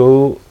just would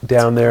go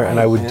down there and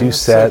I would do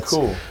sets.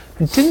 So cool.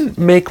 It didn't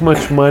make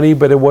much money,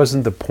 but it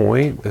wasn't the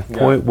point. The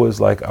point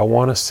was I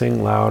want to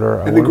sing louder.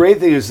 And the great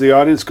thing is the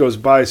audience goes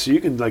by, so you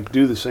can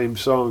do the same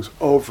songs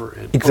over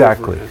and over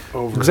and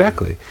over.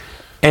 Exactly.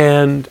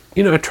 And,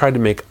 I tried to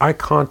make eye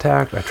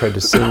contact. I tried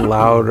to sing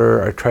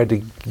louder. I tried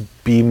to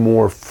be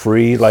more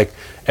free.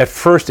 At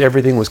first,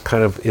 everything was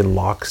kind of in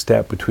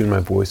lockstep between my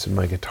voice and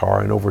my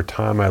guitar. And over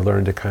time, I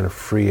learned to kind of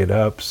free it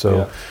up.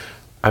 So,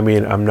 I'm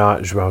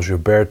not João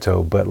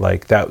Gilberto,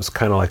 but that was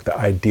kind of the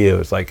idea.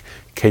 It was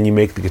can you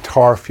make the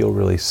guitar feel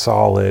really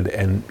solid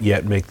and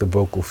yet make the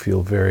vocal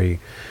feel very,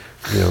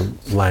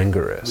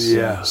 languorous?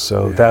 Yeah.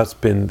 So that's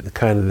been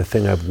kind of the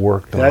thing I've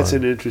worked on. That's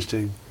an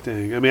interesting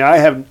thing. I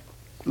have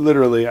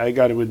literally, I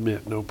got to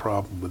admit, no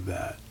problem with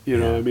that.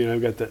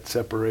 I've got that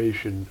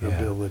separation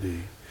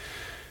ability.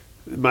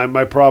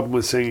 My problem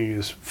with singing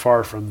is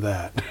far from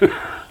that.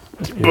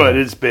 but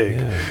it's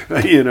big.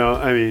 You know,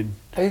 I mean,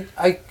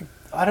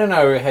 I don't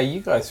know how you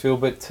guys feel,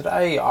 but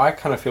today I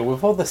kind of feel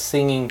with all the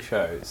singing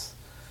shows,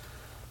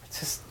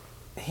 just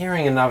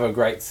hearing another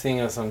great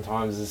singer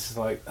sometimes is just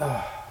like,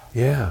 oh,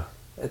 Yeah.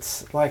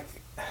 it's like,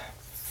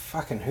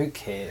 fucking who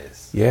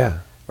cares? Yeah.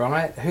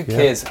 Right? Who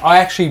cares?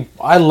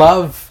 I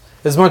love,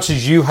 as much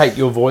as you hate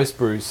your voice,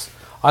 Bruce,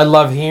 I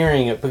love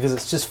hearing it because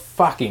it's just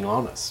fucking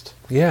honest.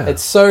 Yeah.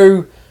 It's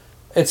so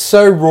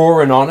raw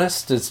and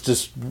honest. It's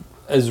just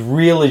as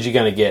real as you're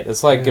going to get.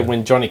 It's like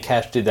when Johnny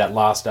Cash did that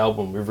last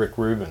album with Rick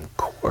Rubin. Of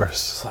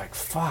course. It's like,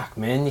 fuck,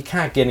 man, you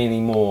can't get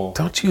any more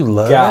Don't you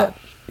love gut.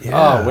 it?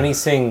 Yeah. Oh, when he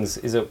sings,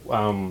 is it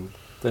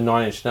the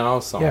 9 Inch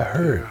Nails song? Yeah, I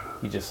heard.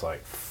 You're just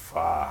like,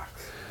 fuck.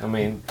 I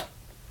mean,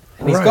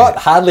 and he's got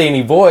hardly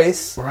any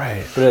voice.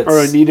 Right. But it's, or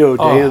Anita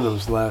O'Day in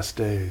those last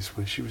days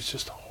when she was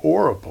just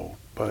horrible,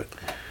 but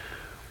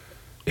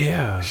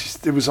Yeah.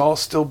 it was all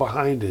still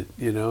behind it,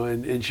 you know,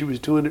 and she was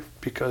doing it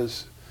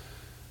because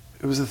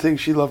it was the thing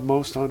she loved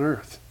most on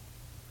earth,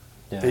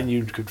 and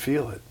you could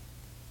feel it.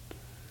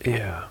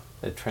 Yeah.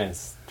 It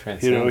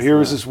transcends. You know, here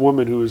was this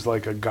woman who was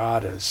like a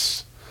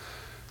goddess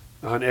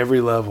on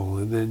every level,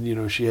 and then, you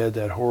know, she had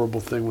that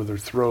horrible thing with her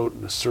throat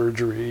and the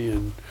surgery,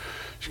 and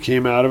she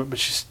came out of it, but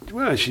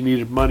she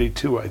needed money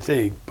too, I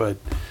think, but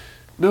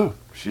no,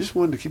 she just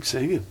wanted to keep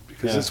singing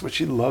because that's what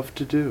she loved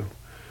to do.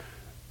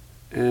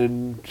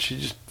 And she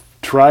just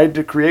tried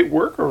to create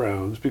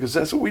workarounds because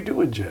that's what we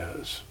do in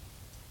jazz.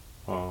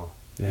 Oh.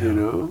 Yeah. You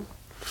know?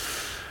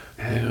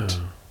 And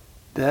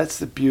that's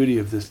the beauty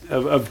of this.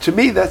 To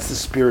me, that's the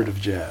spirit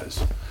of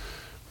jazz.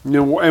 You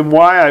know, and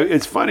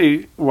it's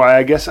funny why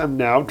I guess I'm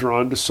now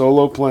drawn to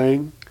solo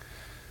playing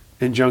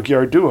and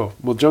Junkyard Duo.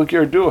 Well,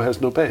 Junkyard Duo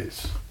has no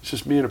bass. It's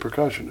just me and a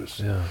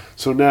percussionist. Yeah.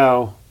 So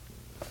now,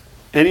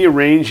 any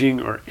arranging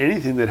or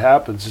anything that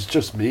happens is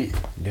just me.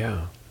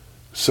 Yeah.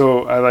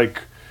 So I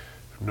like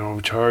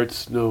no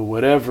charts, no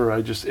whatever.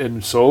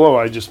 In solo,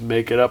 I just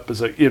make it up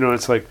as like, you know,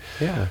 it's like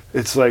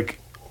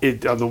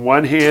it on the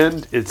one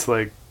hand, it's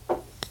like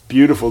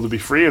beautiful to be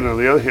free, and on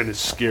the other hand, it's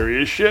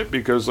scary as shit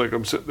because like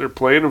I'm sitting there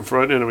playing in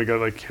front, and we got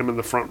like him in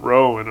the front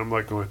row, and I'm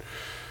like going,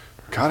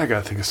 God, I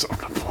gotta think of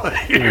something to play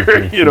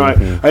here. You know,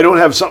 I don't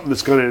have something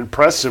that's going to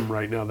impress him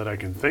right now that I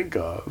can think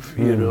of.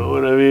 You know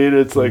what I mean?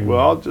 It's like, well,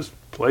 I'll just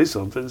play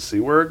something, see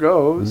where it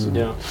goes.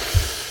 Yeah.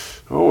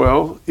 Oh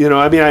well, you know,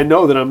 I mean, I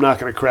know that I'm not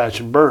going to crash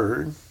and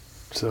burn,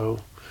 so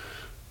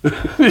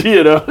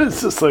you know,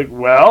 it's just like,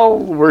 well,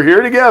 we're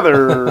here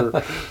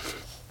together.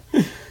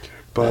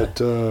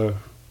 But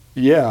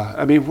yeah,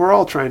 I mean, we're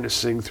all trying to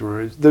sing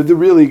through it. The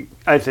really,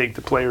 I think,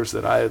 the players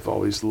that I have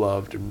always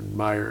loved and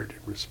admired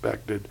and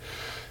respected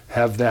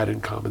have that in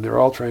common. They're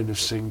all trying to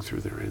sing through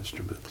their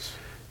instruments.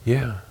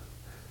 Yeah.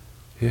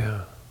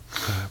 Yeah.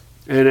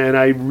 And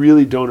I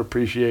really don't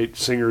appreciate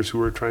singers who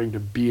are trying to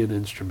be an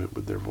instrument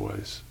with their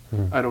voice.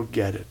 I don't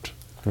get it.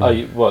 Oh,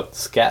 what,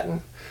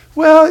 scatting?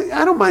 Well,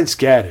 I don't mind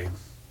scatting.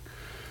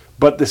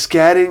 But the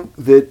scatting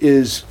that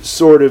is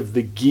sort of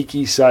the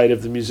geeky side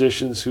of the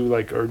musicians who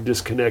like are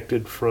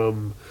disconnected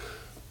from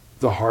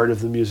the heart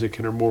of the music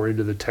and are more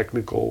into the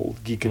technical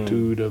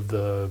geekitude of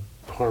the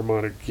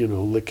harmonic, you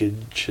know,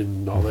 lickage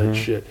and all that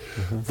shit.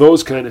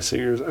 Those kind of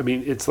singers, I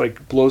mean, it's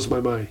like blows my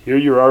mind. Here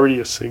you're already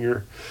a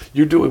singer.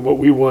 You're doing what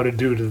we want to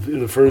do in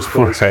the first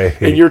place. Right.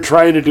 And you're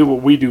trying to do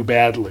what we do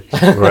badly.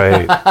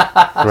 Right.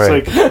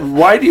 Right. It's like,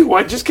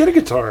 why just get a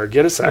guitar,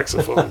 get a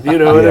saxophone, you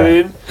know what I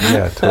mean?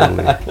 Yeah,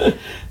 totally.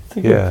 That's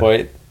a good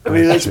point. I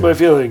mean, that's my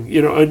feeling,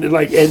 you know, and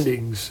like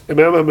endings. I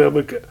mean,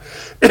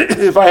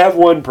 if I have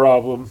one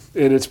problem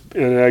and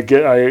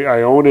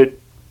I own it,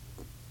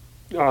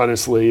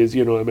 honestly, is,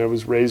 you know, I mean, I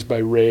was raised by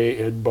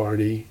Ray and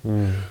Barney.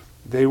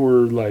 They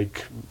were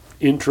like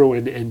intro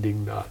and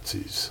ending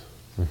Nazis.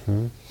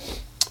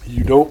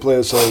 You don't play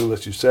a song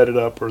unless you set it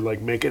up or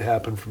like make it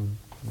happen from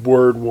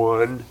word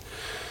one.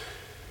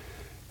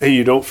 And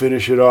you don't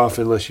finish it off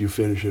unless you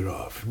finish it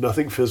off.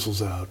 Nothing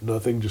fizzles out.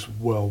 Nothing just,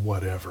 well,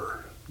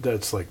 whatever.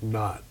 That's like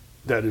not.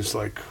 That is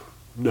like,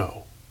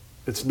 no.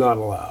 It's not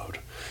allowed.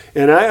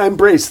 And I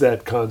embrace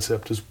that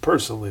concept as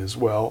personally as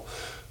well.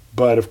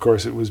 But, of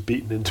course, it was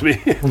beaten into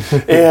me.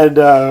 And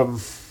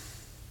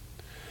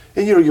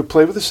you know, you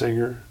play with a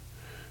singer.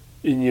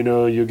 And, you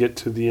know, you get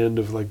to the end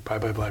of, like, Bye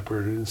Bye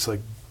Blackbird. And it's like,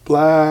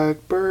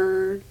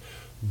 Blackbird,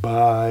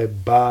 bye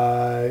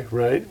bye,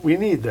 right? We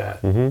need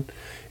that. And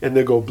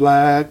they go,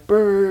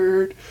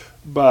 Blackbird,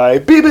 bye,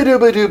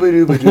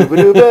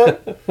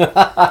 beep-a-dooba-dooba-dooba-dooba-dooba.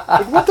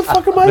 Like, what the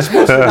fuck am I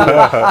supposed to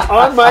do?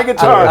 On my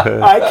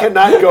guitar, I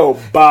cannot go,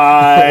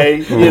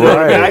 bye. You know what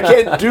I mean? I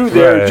can't do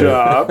their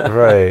job.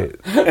 Right.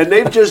 And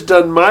they've just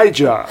done my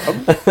job.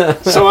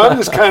 So I'm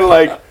just kind of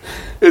like,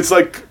 it's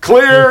like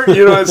clear,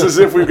 you know, it's as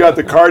if we've got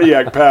the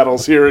cardiac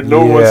paddles here and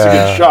no one wants to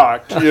get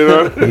shocked, you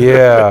know?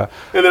 Yeah.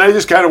 And then I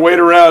just kind of wait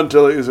around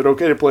until, is it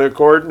okay to play a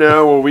chord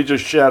now? Well, we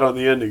just shat on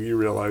the ending, you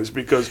realize,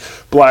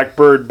 because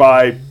Blackbird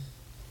by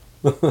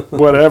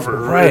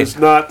whatever is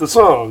not the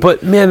song.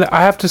 But, man,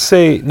 I have to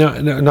say, no,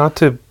 not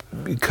to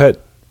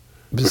cut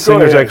the But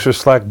singers ahead. extra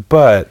slack,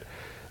 but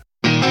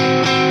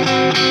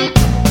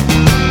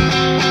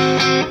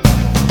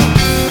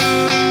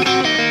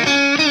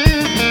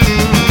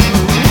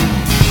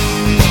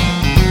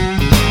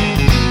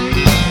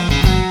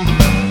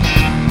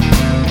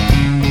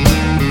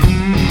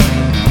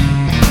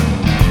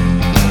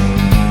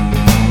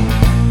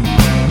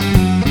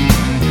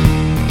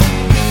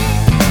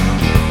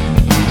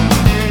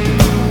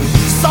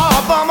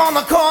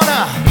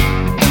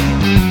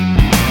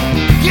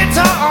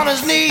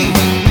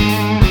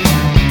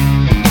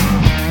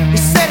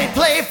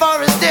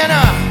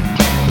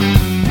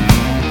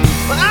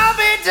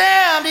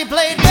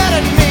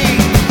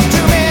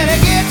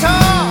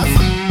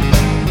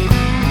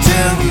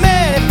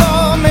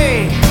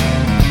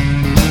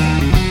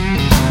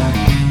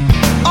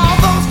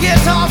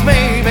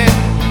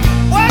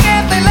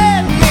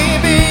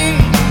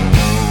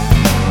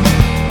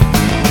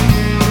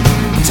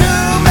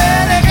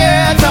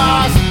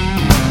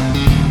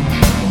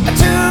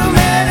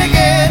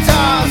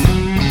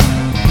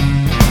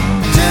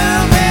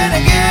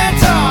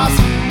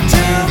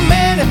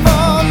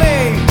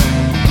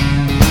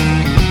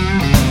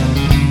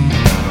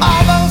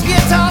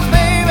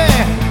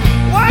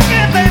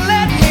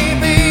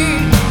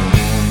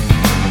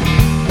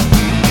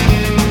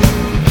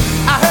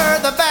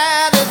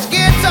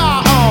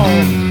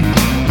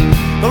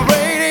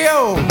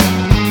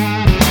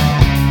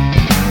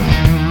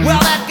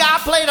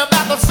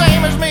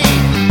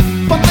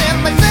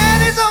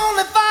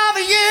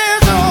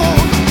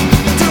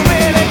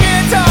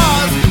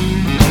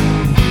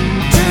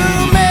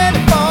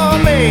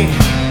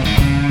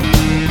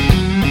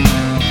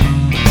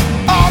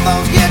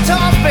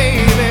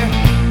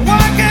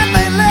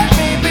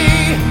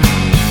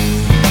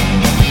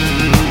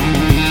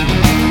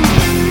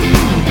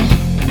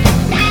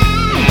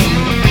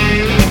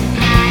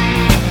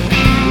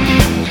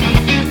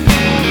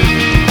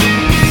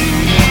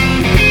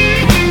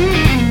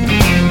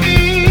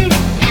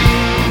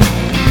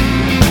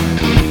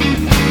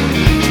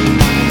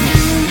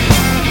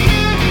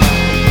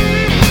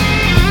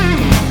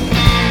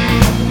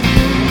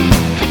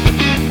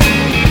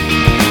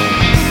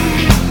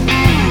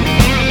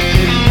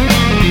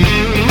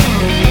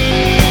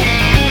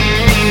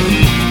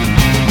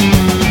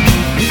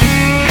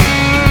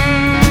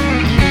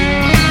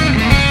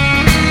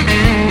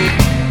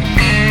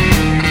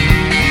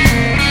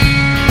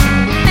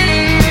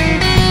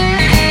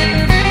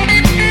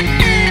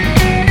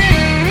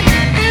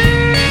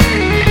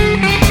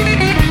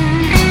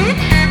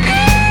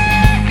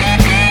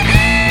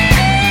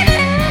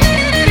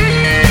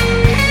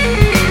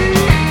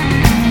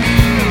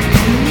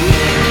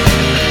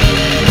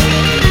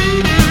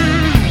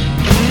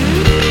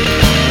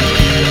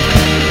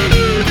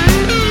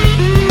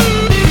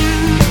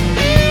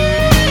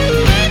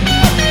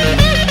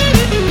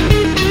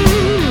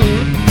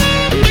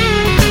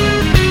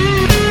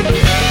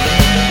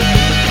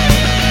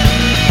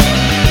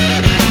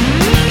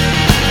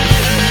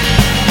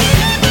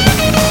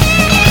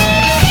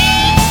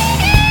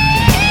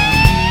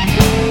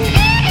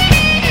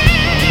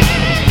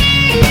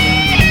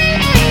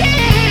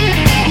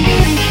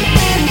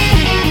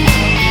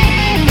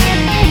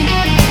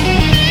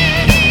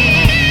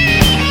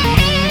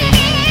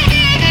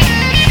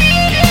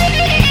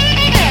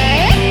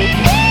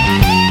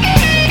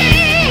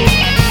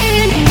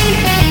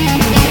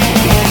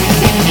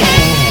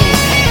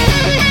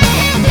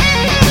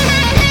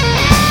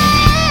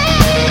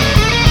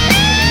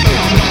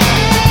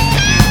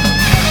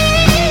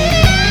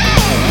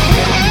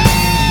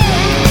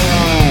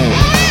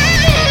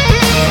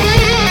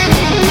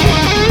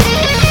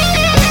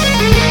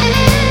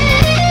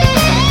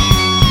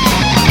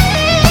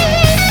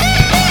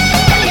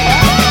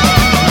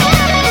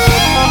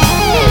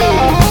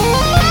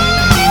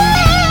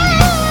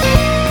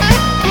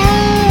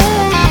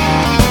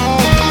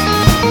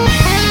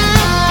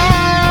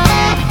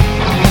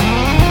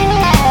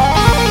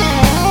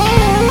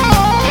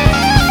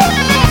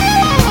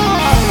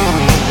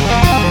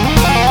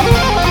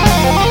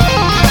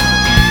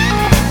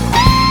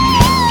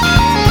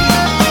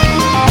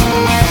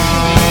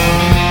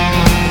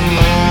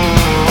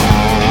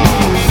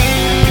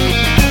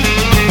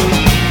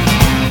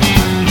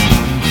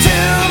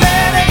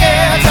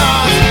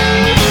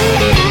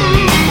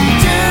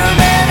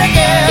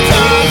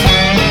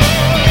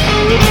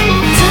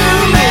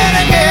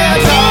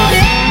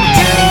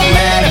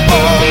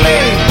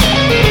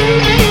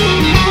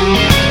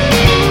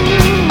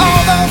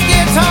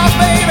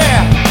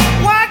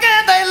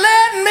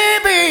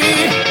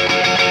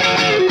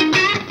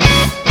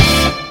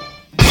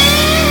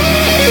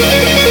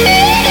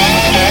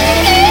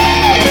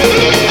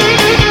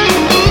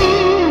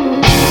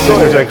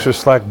singer's extra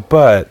slack,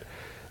 but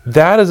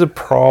that is a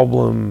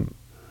problem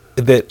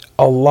that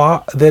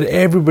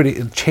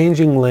everybody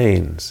changing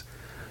lanes.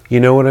 You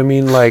know what I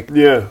mean? Like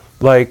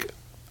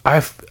I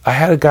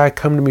had a guy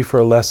come to me for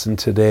a lesson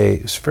today.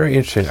 It's very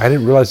interesting. I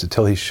didn't realize it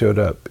till he showed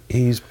up.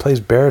 He plays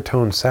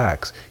baritone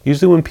sax.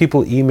 Usually when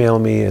people email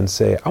me and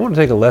say, I want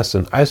to take a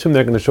lesson, I assume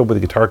they're going to show up with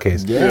a guitar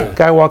case. Yeah.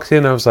 Guy walks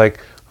in, I was like,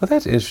 oh,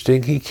 that's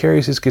interesting. He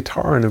carries his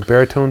guitar in a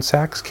baritone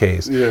sax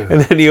case. Yeah.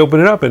 And then he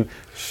opened it up and,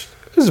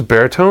 this is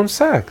baritone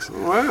sax.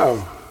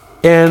 Wow.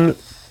 And,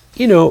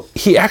 you know,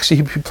 he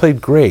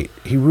played great.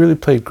 He really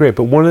played great.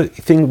 But one of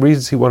the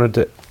reasons he wanted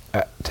to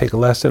take a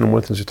lesson, and one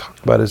of the things we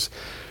talked about is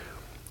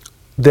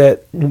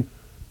that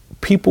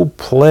people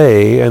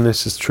play, and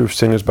this is true of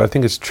singers, but I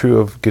think it's true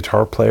of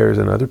guitar players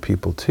and other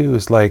people too,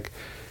 is like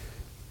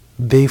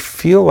they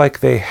feel like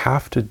they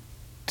have to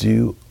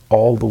do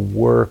all the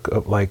work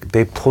of, like,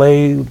 they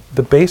play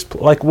the bass,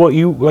 like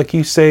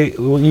you say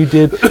when you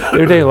did the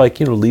other day, like,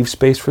 you know, leave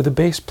space for the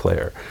bass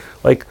player.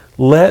 Like,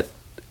 let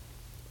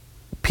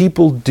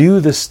people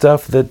do the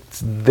stuff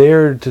that's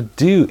there to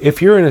do.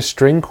 If you're in a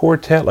string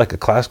quartet, like a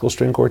classical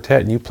string quartet,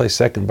 and you play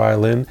second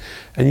violin,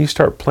 and you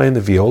start playing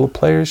the viola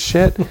player's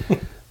shit,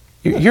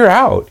 you're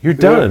out. You're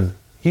done.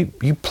 Yeah.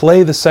 You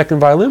play the second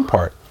violin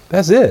part.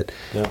 That's it.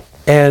 Yeah.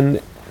 And,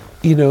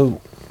 you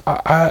know,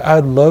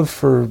 I'd love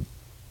for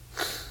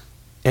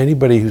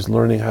anybody who's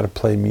learning how to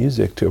play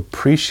music to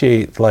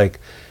appreciate, like,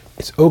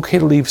 it's okay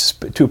to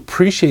to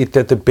appreciate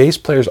that the bass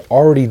player's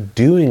already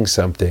doing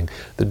something,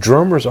 the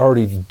drummer's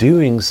already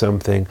doing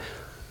something.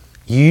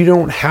 You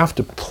don't have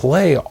to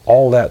play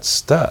all that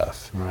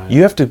stuff. Right.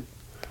 You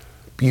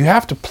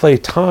have to play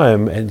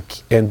time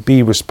and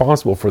be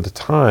responsible for the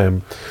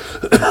time,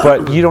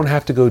 but you don't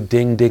have to go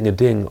ding ding a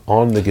ding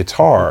on the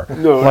guitar.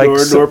 No, like,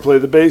 nor play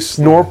the bass.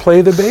 Nor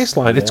play the bass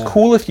line. Yeah. It's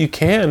cool if you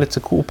can. It's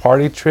a cool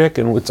party trick,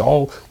 and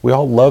we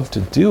all love to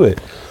do it.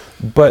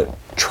 But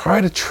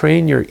try to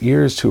train your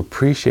ears to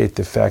appreciate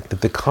the fact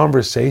that the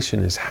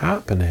conversation is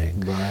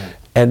happening, right,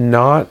 and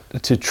not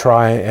to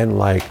try and,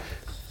 like,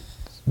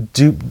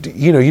 you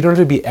don't have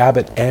to be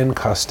Abbott and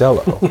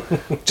Costello.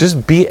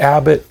 Just be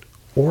Abbott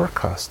or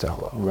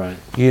Costello. right.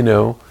 You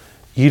know,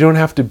 you don't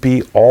have to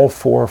be all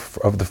four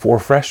of the four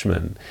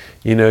freshmen.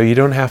 You know, you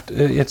don't have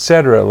to,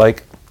 etc.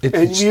 Like,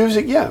 and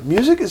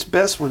music is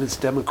best when it's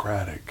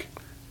democratic.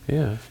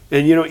 Yeah.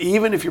 And, you know,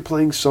 even if you're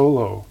playing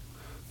solo,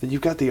 then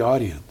you've got the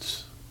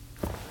audience.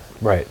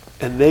 Right.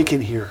 And they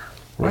can hear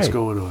what's Right.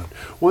 going on.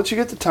 Once you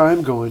get the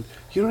time going,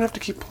 you don't have to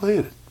keep playing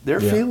it.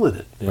 They're Yeah. feeling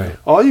it. Right.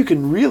 All you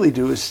can really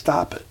do is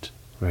stop it.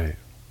 Right.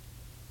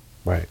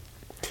 Right.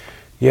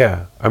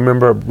 Yeah, I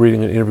remember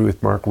reading an interview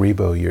with Mark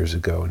Rebo years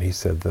ago, and he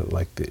said that,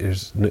 like,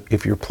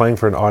 if you're playing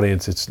for an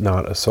audience, it's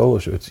not a solo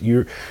show. It's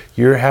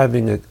you're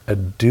having a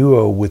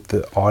duo with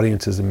the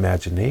audience's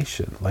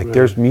imagination. Like, Right.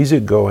 there's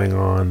music going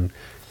on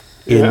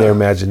in their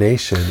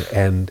imagination,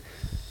 and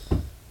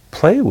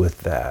play with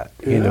that.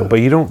 You know,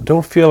 but you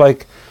don't feel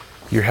like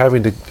you're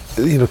having to,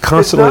 you know,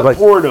 constantly, it's not like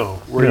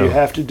porno where No. you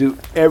have to do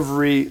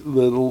every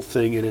little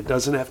thing, and it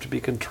doesn't have to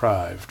be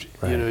contrived.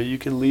 Right. You know, you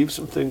can leave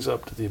some things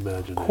up to the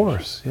imagination. Of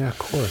course, yeah, of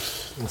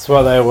course. That's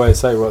why they always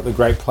say, what the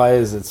great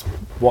players, it's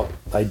what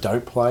they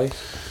don't play.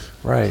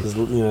 Right. Just,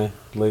 you know,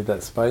 leave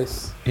that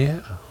space.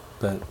 Yeah.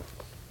 But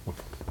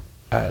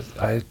I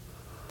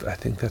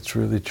think that's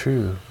really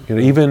true. You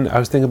know, even I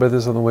was thinking about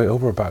this on the way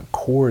over about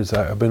chords.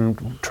 I've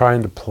been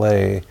trying to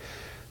play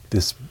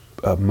this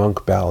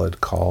monk ballad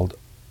called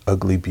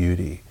 "Ugly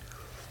Beauty,"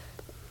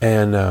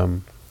 and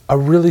a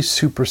really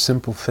super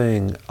simple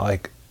thing.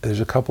 Like,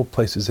 there's a couple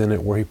places in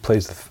it where he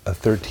plays a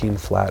 13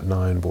 flat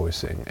 9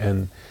 voicing,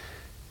 and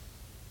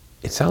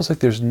it sounds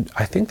like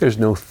I think there's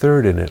no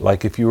third in it.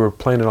 Like, if you were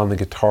playing it on the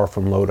guitar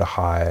from low to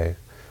high,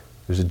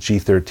 there's a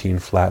G13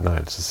 flat 9.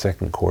 It's the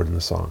second chord in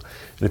the song.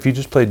 And if you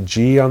just played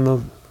G on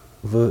the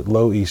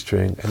low E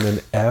string, and then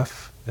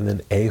F, and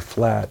then A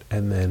flat,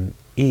 and then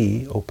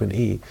E, open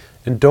E,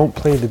 and don't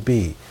play the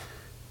B,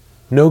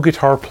 no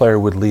guitar player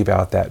would leave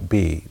out that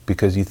B,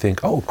 because you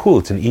think, oh, cool,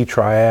 it's an E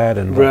triad.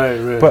 And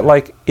Right. But,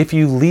 like, if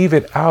you leave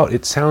it out,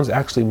 it sounds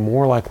actually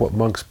more like what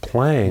Monk's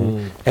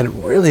playing, and it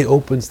really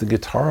opens the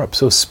guitar up.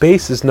 So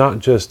space is not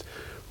just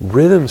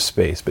rhythm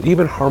space, but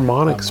even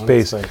harmonic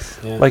space.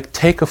 Yeah. Like,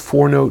 take a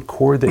 4-note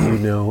chord that you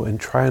know and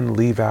try and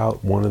leave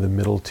out one of the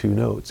middle 2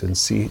 notes and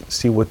see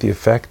what the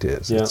effect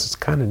is. Yeah. It's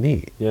kind of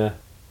neat. yeah,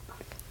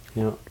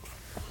 yeah.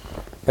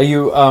 Are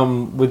you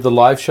with the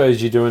live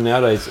shows you're doing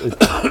nowadays?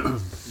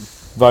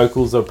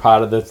 Vocals are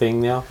part of the thing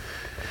now.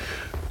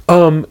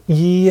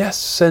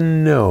 Yes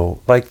and no.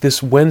 Like,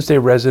 this Wednesday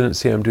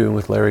residency I'm doing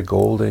with Larry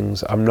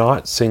Goldings, I'm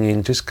not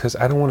singing just because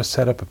I don't want to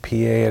set up a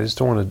PA. I just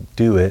don't want to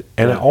do it.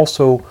 And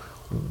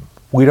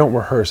we don't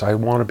rehearse. I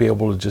want to be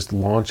able to just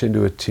launch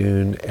into a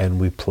tune and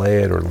we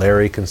play it, or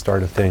Larry can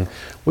start a thing.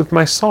 With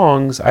my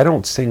songs, I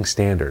don't sing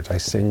standards. I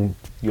sing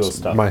Your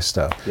stuff. my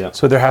stuff. Yeah.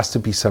 So there has to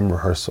be some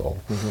rehearsal.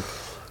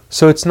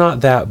 So it's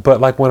not that,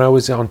 but like when I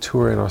was on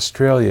tour in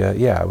Australia,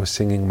 yeah, I was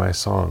singing my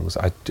songs.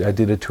 I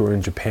did a tour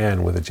in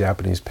Japan with a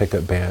Japanese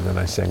pickup band, and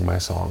I sang my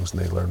songs, and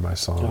they learned my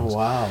songs. Oh,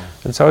 wow.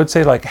 And so I would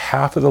say like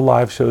half of the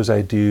live shows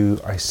I do,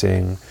 I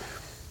sing,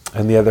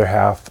 and the other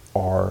half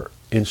are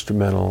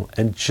instrumental.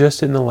 And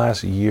just in the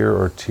last year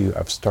or two,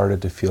 I've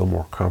started to feel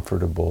more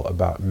comfortable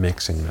about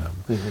mixing them.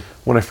 Mm-hmm.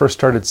 When I first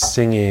started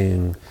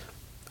singing,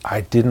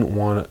 I didn't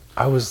want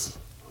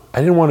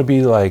to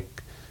be like,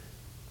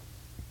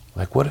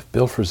 what if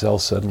Bill Frisell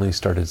suddenly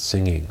started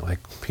singing? Like,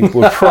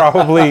 people would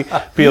probably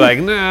be like,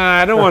 nah,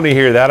 I don't want to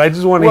hear that. I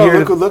just want to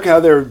hear... Look how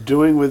they're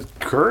doing with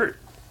Kurt.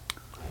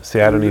 See,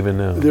 I don't even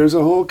know. There's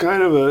a whole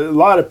kind of a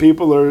lot of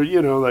people are,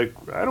 like,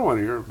 I don't want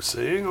to hear him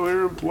sing, I want to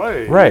hear him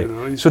play.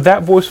 Right. So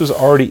that voice was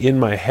already in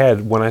my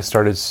head when I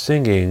started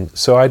singing.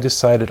 So I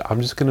decided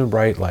I'm just going to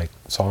write like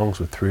songs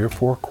with 3 or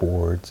 4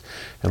 chords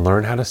and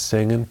learn how to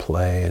sing and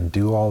play and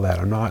do all that.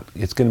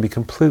 It's going to be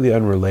completely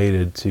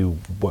unrelated to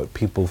what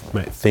people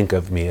might think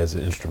of me as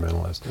an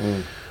instrumentalist.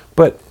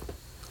 But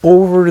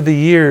over the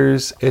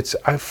years,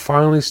 I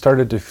finally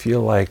started to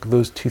feel like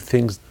those two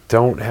things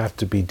don't have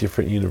to be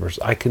different universes.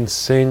 I can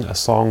sing a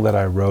song that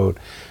I wrote,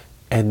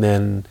 and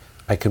then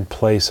I can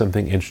play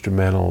something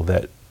instrumental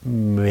that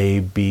may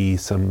be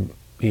some,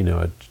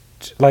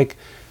 like,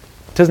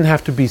 it doesn't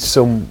have to be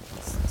so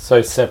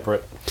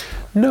separate.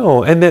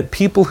 No, and that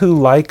people who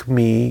like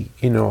me,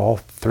 all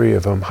 3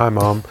 of them, hi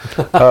Mom,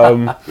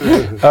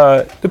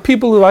 the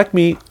people who like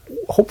me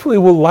hopefully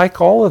will like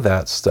all of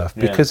that stuff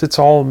because it's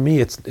all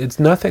me. It's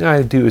nothing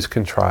I do is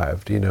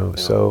contrived,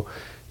 So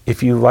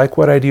if you like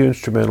what I do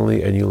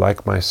instrumentally and you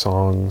like my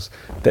songs,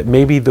 that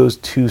maybe those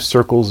 2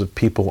 circles of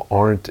people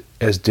aren't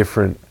as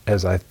different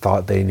as I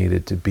thought they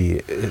needed to be.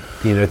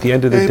 At the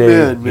end of the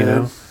day,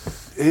 man.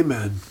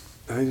 Amen.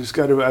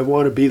 I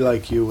want to be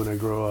like you when I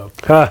grow up.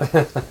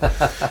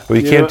 Well,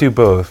 you can't do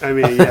both. I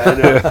mean,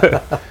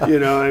 yeah, I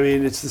know.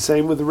 It's the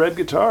same with the red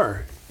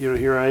guitar.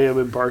 Here I am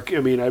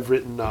embarking. I've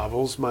written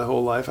novels my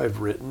whole life. I've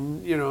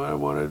written, I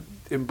want to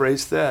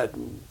embrace that.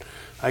 And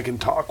I can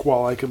talk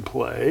while I can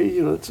play.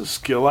 It's a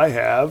skill I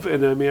have.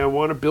 And I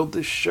want to build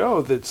this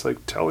show that's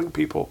like telling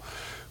people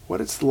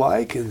what it's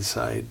like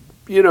inside.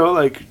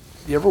 Like,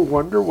 you ever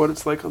wonder what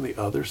it's like on the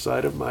other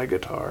side of my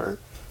guitar?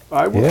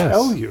 I will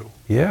tell you.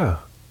 Yeah.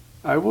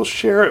 I will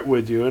share it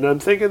with you. And I'm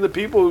thinking the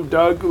people who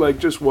dug like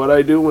just what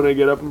I do when I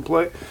get up and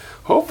play,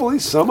 hopefully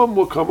some of them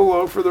will come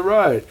along for the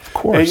ride. Of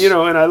course. And,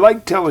 and I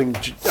like telling,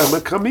 I'm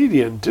a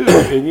comedian too.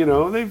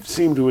 And, they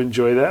seem to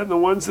enjoy that. And the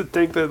ones that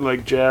think that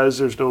like jazz,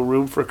 there's no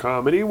room for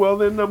comedy, well,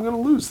 then I'm going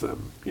to lose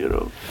them,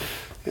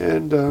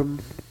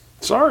 And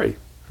sorry.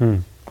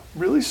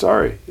 Really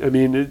sorry.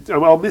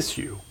 I'll miss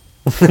you.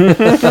 That's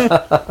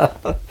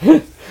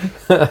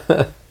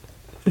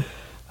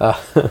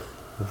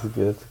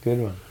a good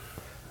one.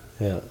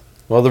 Yeah.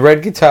 Well, the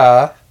red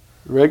guitar.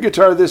 Red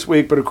guitar this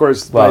week, but of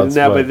course, by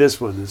this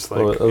one, it's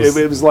like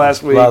it was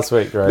last week. Last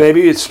week, right?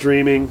 Maybe it's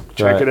streaming.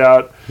 Check it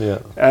out.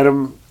 Yeah.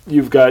 Adam,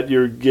 you've got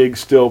your gig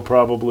still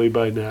probably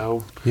by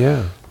now.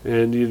 Yeah.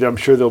 And I'm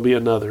sure there'll be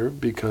another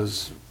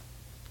because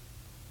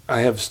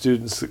I have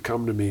students that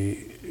come to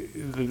me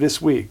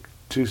this week.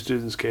 2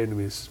 students came to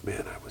me and says,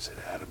 man, I was at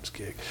Adam's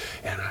gig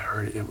and I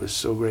heard it was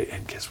so great.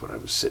 And guess what? I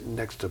was sitting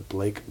next to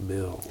Blake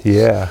Mills.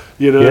 Yeah.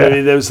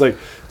 That was like,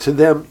 to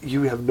them,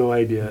 you have no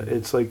idea.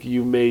 It's like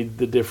you made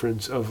the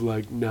difference of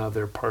like, now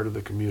they're part of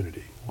the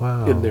community.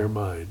 Wow. In their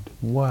mind.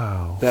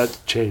 Wow. That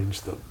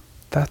changed them.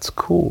 That's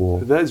cool.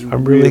 That's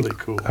really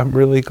cool. I'm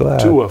really glad.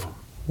 2 of them.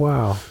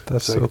 Wow.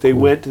 That's so cool. They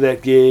went to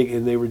that gig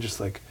and they were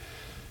just like,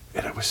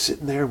 and I was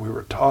sitting there and we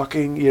were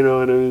talking,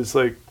 and it was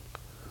like,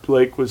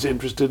 Blake was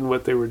interested in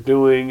what they were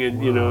doing,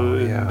 and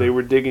and they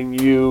were digging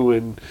you,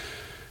 and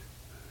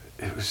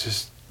it was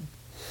just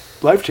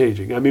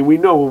life-changing. We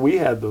know when we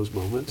had those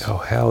moments. Oh,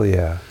 hell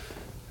yeah.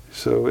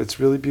 So it's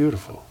really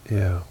beautiful.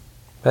 Yeah.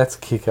 That's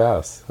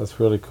kick-ass.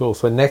 That's really cool.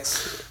 So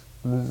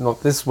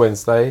not this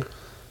Wednesday,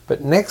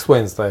 but next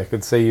Wednesday I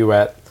could see you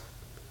at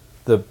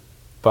the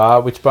bar.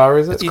 Which bar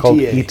is it? It's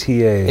called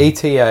ETA.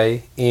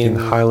 ETA in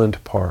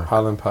Highland Park.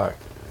 Highland Park.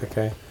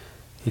 Okay.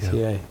 ETA.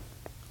 Yeah.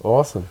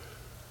 Awesome.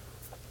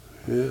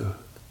 Yeah.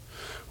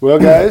 Well,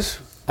 guys,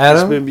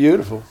 Adam, it's been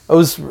beautiful. It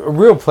was a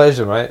real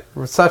pleasure, mate. It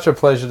was such a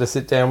pleasure to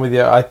sit down with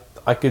you. I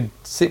could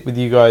sit with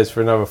you guys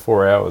for another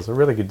 4 hours. I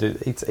really could do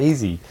it. It's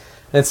easy.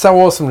 And it's so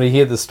awesome to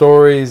hear the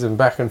stories and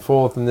back and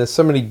forth. And there's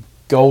so many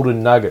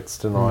golden nuggets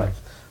tonight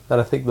that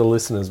I think the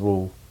listeners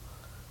will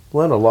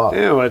learn a lot.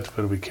 Yeah, what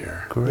do we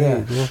care? Great.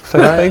 Yeah. Well,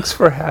 thanks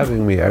for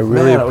having me. I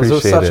really appreciate it.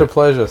 It was such a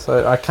pleasure.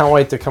 So I can't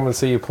wait to come and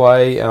see you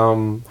play.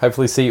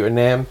 Hopefully see you at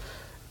NAMM.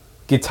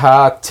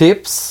 Guitar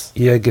tips.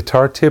 Yeah,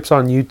 guitar tips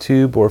on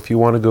YouTube, or if you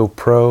want to go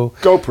pro.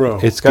 Go pro.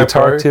 It's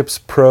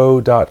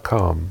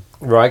guitartipspro.com.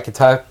 Right,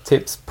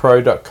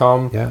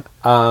 guitartipspro.com. Yeah.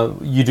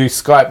 You do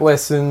Skype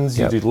lessons,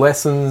 you do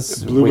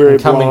lessons. Blueberry we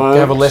can come and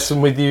have a Blonde.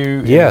 lesson with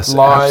you Yes,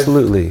 live.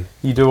 absolutely.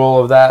 You do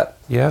all of that.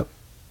 Yep.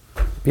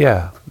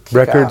 Yeah.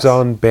 Records Kick-ass.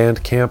 on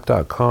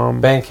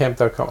bandcamp.com.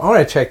 Bandcamp.com. I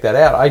want to check that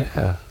out.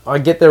 I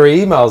get their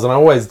emails and I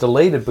always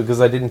delete it because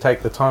I didn't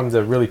take the time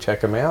to really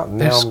check them out. And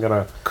now There's I'm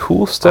gonna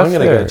Cool stuff go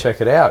there.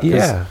 check it out. 'cause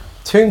Yeah.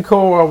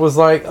 TuneCore, I was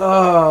like,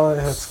 oh,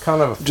 it's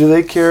kind of. Do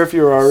they care if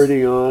you're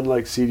already on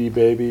like CD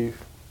Baby?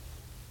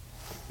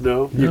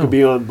 No, you No. could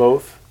be on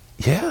both.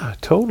 Yeah,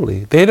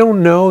 totally. They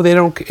don't know. They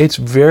don't. It's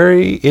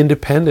very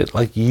independent.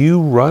 Like you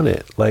run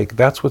it. Like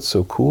that's what's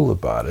so cool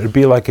about it. It'd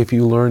be like if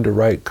you learned to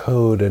write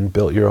code and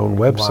built your own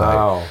website.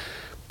 Wow.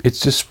 It's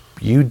just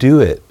you do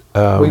it.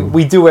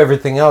 We do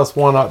everything else.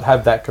 Why not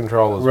have that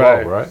control as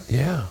Right. well, right?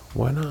 Yeah.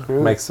 Why not? Yeah.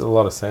 Makes a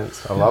lot of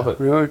sense. I love it.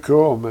 Really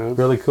cool, man.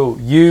 Really cool.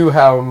 You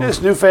have. This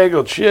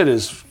newfangled shit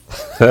is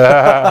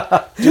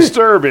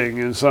disturbing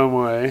in some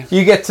way.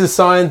 You get to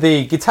sign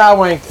the Guitar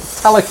Wank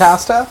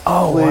Telecaster.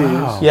 Oh Please.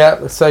 wow.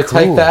 Yeah, so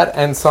take Cool. that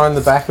and sign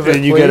the back of it,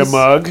 And you get a please.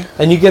 mug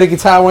And you get a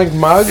Guitar Wank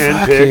mug and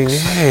Fucking picks.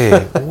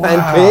 hey. Wow.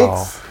 and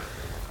picks.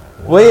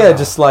 We are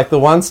just like the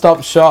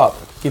one-stop shop.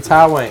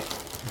 Guitar Wank.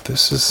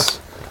 This is.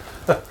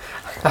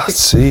 Let's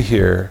see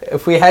here.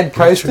 If we had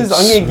coasters,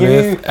 I'm going to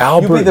give Smith, you.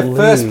 Albert You'll be the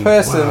first Lee.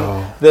 person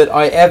Wow. that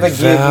I ever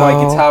give my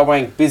Val. Guitar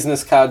Wank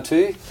business card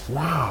to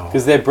Wow.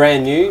 because they're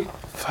brand new.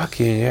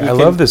 Fucking yeah. You I can-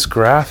 love this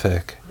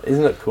graphic.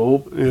 Isn't it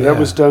cool? Yeah, Yeah. That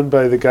was done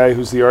by the guy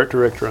who's the art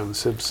director on The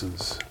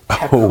Simpsons.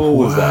 How Oh cool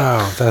was that?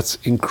 wow. That's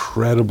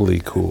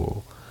incredibly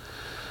cool.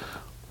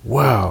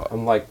 Wow.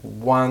 I'm like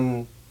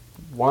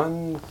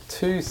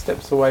two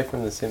steps away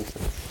from The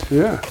Simpsons.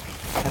 Yeah.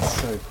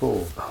 That's so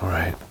cool. All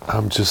right.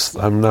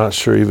 I'm not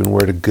sure even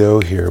where to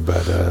go here,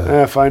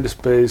 but Find a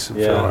space. And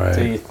Yeah, All right.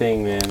 do your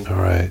thing, man. all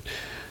right.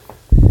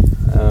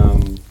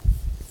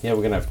 Yeah,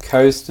 we're gonna have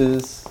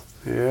coasters.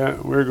 Yeah,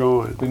 we're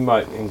going. We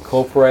might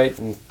incorporate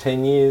in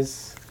 10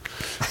 years.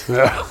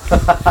 Yeah.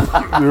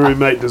 Then we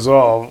might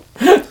dissolve.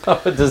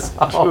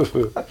 Dissolve.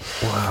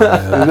 Wow,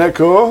 man. Isn't that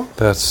cool?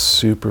 That's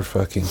super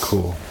fucking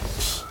cool.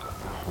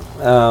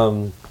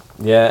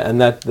 Yeah, and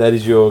that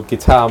is your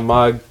guitar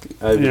mug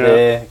over Yeah.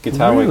 there.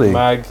 Guitar Wank Really?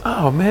 mug.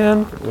 Oh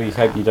man. We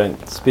hope you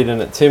don't spit in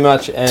it too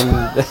much, and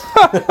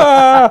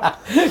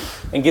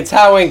and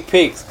Guitar Wank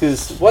picks.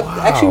 Because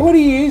actually, what do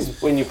you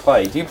use when you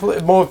play? Do you play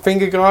more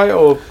finger guy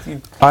or?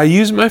 I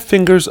use my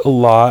fingers a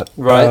lot.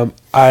 Right.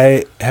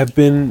 I have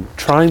been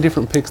trying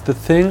different picks. The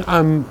thing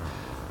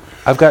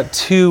I've got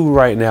two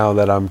right now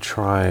that I'm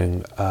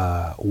trying.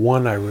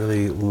 One I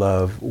really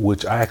love,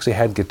 which I actually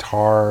had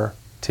Guitar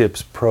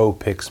Tips Pro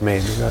picks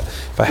made.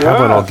 If I have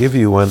one, Yeah. I'll give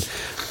you one.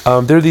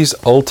 They're these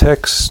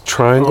Ultex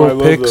triangle Oh, I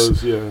love picks.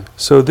 those, yeah.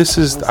 So this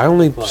is I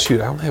only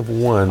have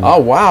one. Oh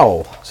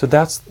wow! So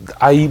that's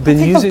I've been I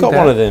think using I've got that.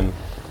 one of them.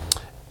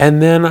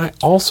 And then I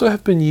also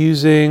have been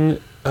using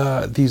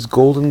these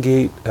Golden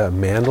Gate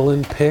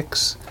mandolin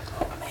picks,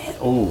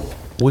 Oh,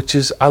 which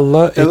is I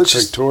love. It looks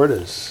like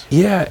tortoise.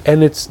 Yeah,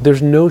 and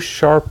there's no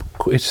sharp.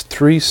 It's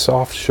 3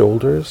 soft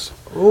shoulders,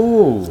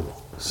 ooh.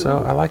 so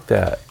I like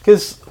that.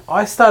 Because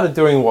I started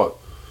doing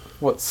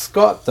what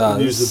Scott does.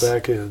 Use the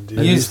back end.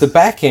 yeah. Use the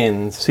back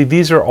end. See,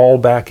 these are all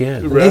back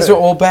end. Right. These are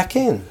all back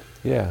end.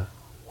 Yeah,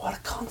 What a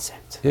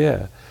concept!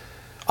 yeah,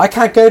 I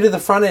can't go to the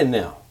front end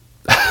now.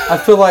 I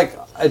feel like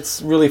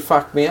it's really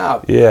fucked me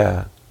up.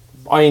 yeah,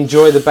 I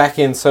enjoy the back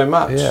end so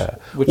much. yeah.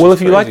 which Well, is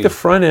if you like crazy. the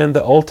front end,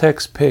 the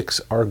Ultex picks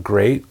are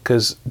great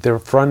because they're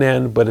front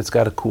end, but it's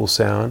got a cool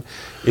sound.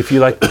 If you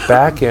like the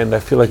back end, I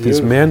feel like these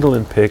Beautiful.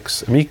 mandolin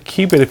picks. I mean, you can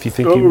keep it if you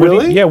think Oh, you. What do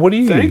really? yeah. What do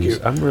you Thank use?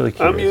 you. I'm really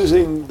curious. I'm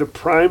using the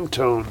Prime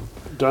Tone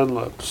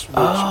Dunlops. Which,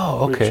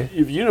 Oh, okay.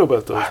 Which, you know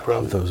about those, I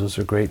probably. love those. Those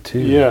are great too.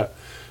 Yeah.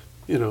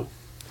 You know.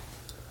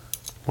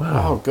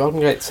 Wow. Oh, Golden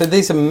Gate. So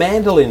these are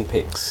mandolin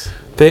picks.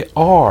 They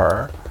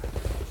are.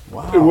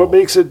 Wow. And what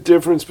makes a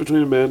difference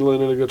between a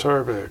mandolin and a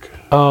guitar pick?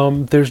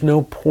 There's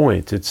no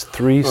point. It's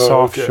 3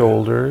 soft okay.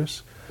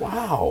 shoulders.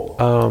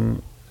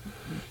 Wow.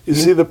 You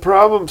see, the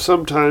problem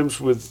sometimes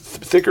with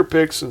thicker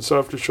picks and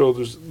softer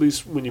shoulders, at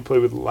least when you play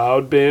with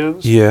loud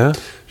bands, Yeah.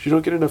 is you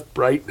don't get enough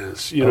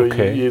brightness. You know,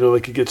 Okay. you know,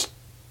 like it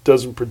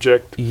doesn't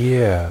project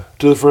Yeah.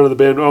 to the front of the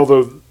band.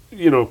 Although,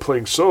 you know,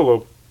 playing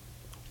solo,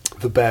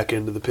 the back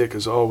end of the pick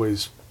is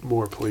always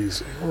more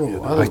pleasing. Oh, you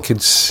know. I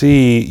could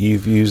see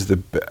you've used the.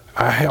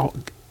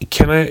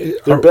 Can I?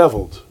 They're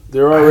beveled.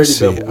 They're already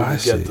see, beveled when I you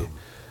see. get them.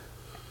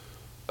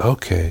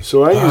 Okay.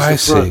 So I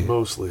use the front see.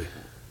 mostly.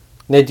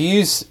 Now,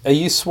 are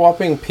you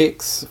swapping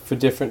picks for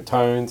different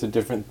tones or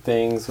different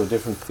things or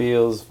different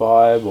feels,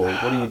 vibe, or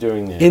what are you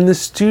doing there? In the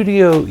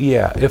studio,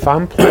 yeah. If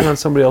I'm playing on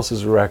somebody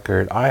else's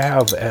record, I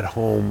have at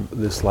home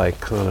this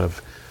like kind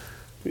of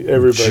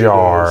Everybody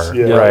jar, does.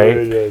 Yeah, right?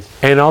 everybody does.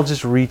 And I'll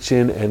just reach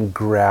in and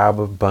grab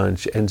a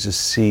bunch and just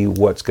see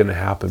what's going to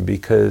happen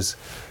because,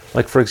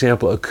 like for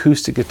example,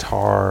 acoustic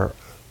guitar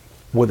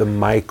with a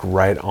mic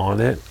right on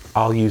it,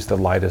 I'll use the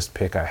lightest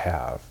pick I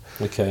have.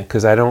 Okay.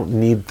 Because I don't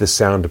need the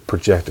sound to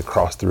project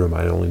across the room.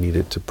 I only need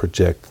it to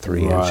project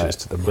 3 Right. inches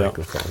to the Yep.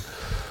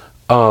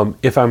 microphone.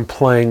 If I'm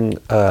playing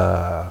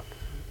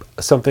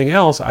something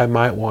else, I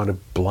might want a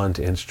blunt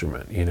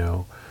instrument, you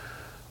know.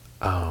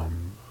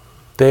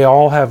 they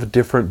all have a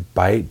different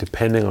bite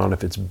depending on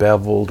if it's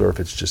beveled or if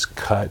it's just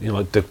cut.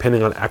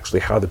 Depending on actually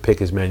how the pick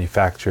is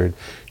manufactured,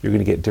 you're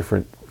going to get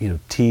different,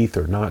 teeth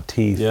or not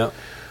teeth. Yeah.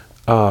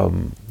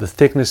 The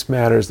thickness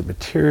matters. The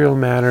material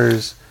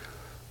matters.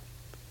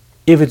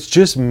 If it's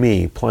just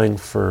me playing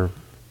for,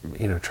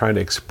 trying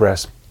to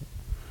express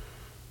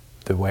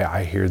the way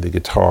I hear the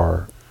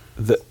guitar,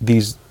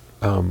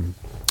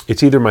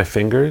 it's either my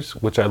fingers,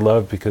 which I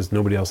love because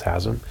nobody else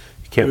has them.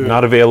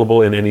 Not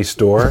available in any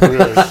store.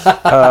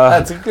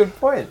 That's a good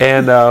point.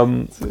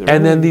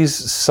 And then these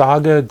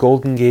Saga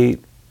Golden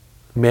Gate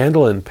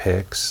mandolin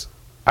picks,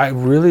 I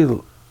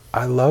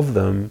love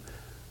them.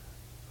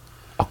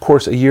 Of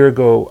course, a year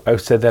ago I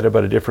said that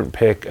about a different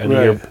pick,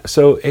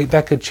 so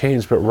that could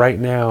change. But right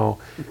now,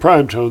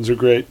 Prime tones are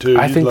great too.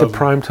 I think the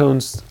prime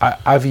tones.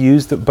 I've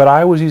used it, but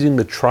I was using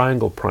the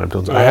triangle prime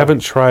tones. I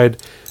haven't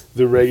tried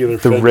the regular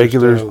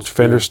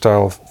Fender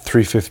style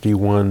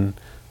 351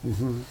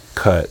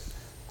 cut.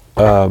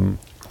 I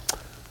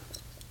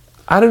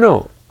don't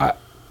know.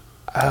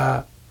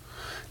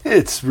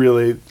 It's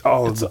really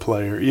all in the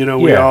player.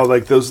 We all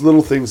like those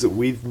little things that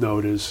we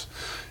notice.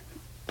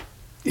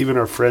 Even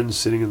our friends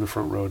sitting in the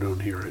front row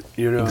don't hear it.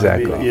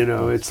 Exactly.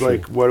 It's true.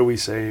 Like, what are we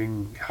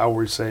saying? How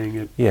we're saying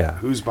it? Yeah.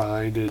 Who's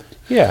behind it?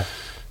 Yeah.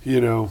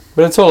 But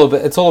it's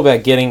all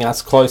about getting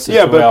us closer.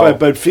 Yeah, to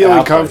but feeling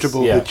our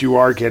comfortable place. that you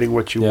are getting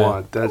what you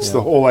want. That's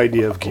the whole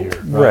idea of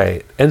gear.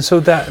 Right. And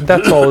so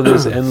that's all it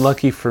is. And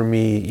lucky for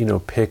me,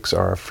 picks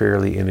are a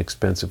fairly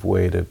inexpensive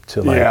way to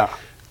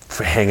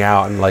hang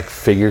out and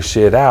figure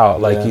shit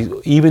out.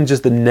 Even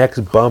just the next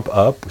bump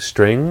up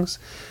strings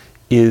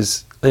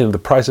is the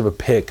price of a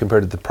pick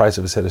compared to the price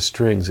of a set of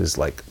strings is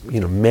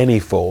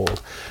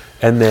many-fold.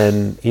 And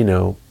then,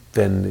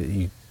 then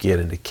you get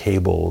into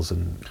cables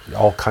and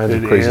all kinds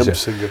of crazy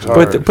amps stuff. and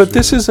guitars, but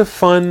this is a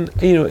fun,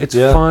 it's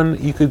fun.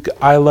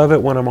 I love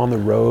it when I'm on the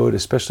road,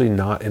 especially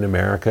not in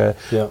America,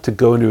 to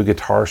go into a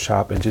guitar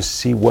shop and just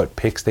see what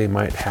picks they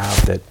might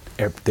have that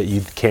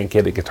you can't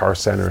get at Guitar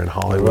Center in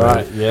Hollywood.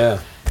 Right, yeah.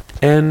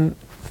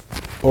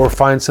 Or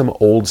find some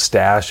old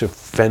stash of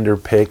Fender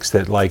picks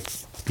that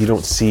you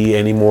don't see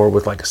anymore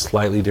with a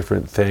slightly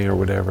different thing or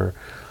whatever.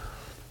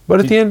 But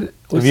at the end,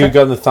 have you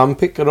gotten the thumb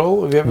pick at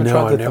all? Have you ever tried the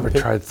No, thumb I've never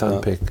pick? tried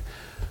thumb pick.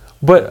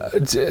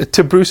 But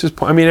to Bruce's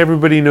point,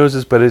 everybody knows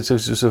this, but it's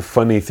just a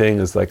funny thing.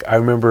 Is I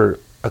remember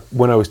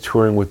when I was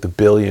touring with the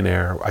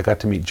Billionaire, I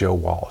got to meet Joe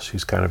Walsh,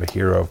 who's kind of a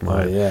hero of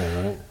mine. Oh,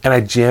 yeah, right. And I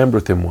jammed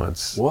with him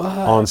once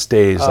on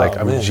stage.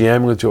 I'm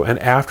jamming with Joe, and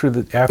after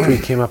he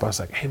came up, I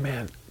was like, "Hey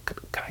man,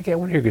 can I get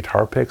one of your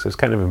guitar picks?" I was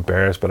kind of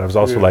embarrassed, but I was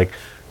also like,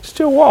 "It's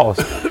Joe Walsh."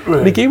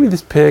 And he gave me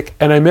this pick,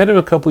 and I met him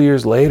a couple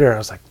years later. I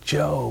was like,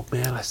 "Joe,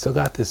 man, I still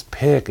got this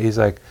pick." He's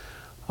like,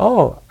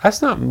 "Oh,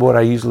 that's not what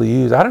I usually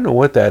use. I don't know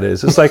what that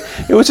is." It's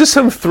it was just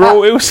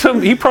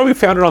he probably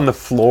found it on the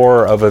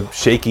floor of a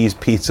Shakey's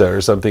Pizza or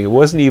something. It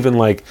wasn't even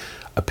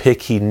a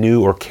pick he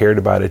knew or cared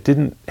about. It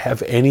didn't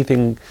have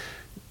anything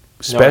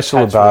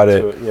special about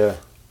it.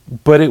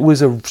 But it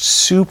was a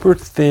super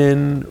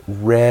thin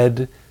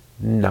red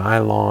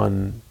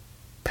nylon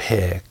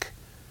pick.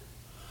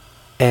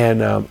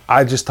 And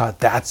I just thought,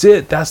 that's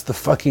it. That's the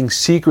fucking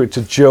secret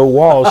to Joe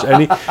Walsh.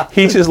 And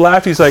he just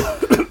laughed. He's like,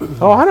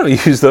 "Oh, I don't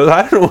use those.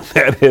 I don't know what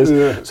that is."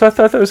 Yeah. So I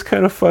thought that was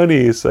kind of funny.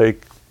 It's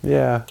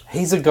yeah.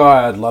 He's a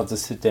guy I'd love to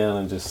sit down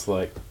and just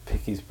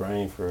pick his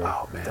brain for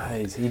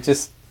days.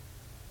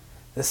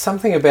 There's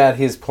something about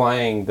his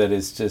playing that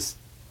is just,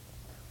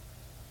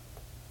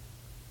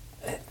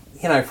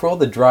 for all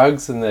the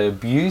drugs and the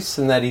abuse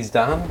and that he's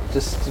done,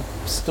 just to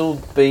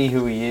still be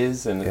who he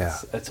is, and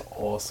it's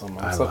awesome.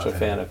 I'm such a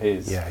fan of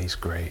his. Yeah, he's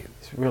great.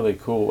 It's really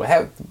cool.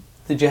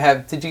 Did you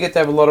get to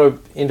have a lot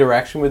of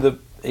interaction with the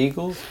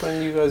Eagles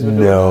when you guys were doing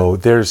that? No,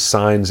 there's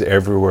signs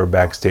everywhere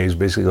backstage,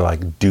 basically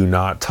 "Do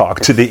not talk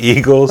to the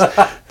Eagles."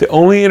 The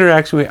only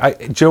interaction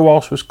Joe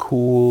Walsh was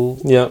cool.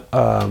 Yeah.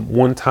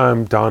 One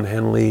time, Don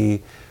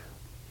Henley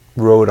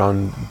rode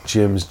on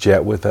Jim's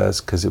jet with us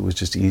because it was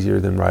just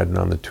easier than riding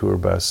on the tour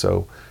bus.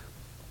 So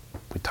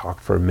we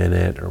talked for a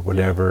minute or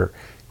whatever.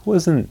 It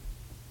wasn't.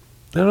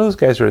 None of those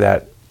guys were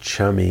that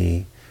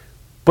chummy,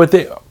 but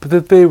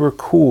they were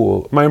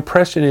cool. My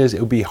impression is it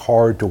would be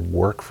hard to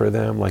work for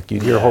them.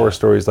 You'd hear horror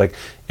stories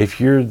if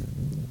you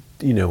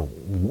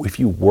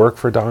work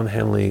for Don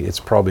Henley, it's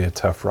probably a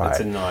tough ride.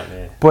 It's a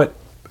nightmare. But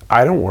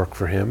I don't work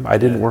for him. I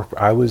didn't work.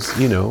 I was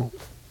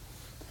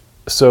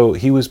So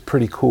he was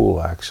pretty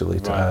cool, actually,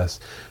 to us.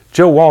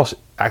 Joe Walsh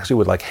actually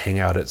would hang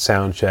out at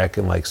sound check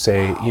and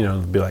say,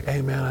 be like,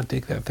 "Hey man, I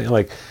dig that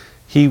thing."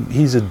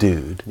 He's a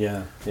dude.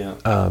 Yeah,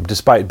 yeah.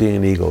 Despite being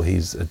an Eagle,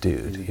 he's a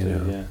dude.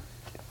 Yeah.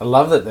 I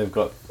love that they've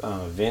got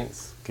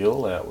Vince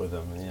Gill out with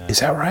them. Is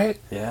that right?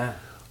 Yeah.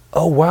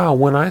 Oh wow!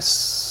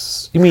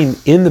 You mean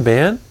in the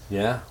band?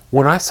 Yeah.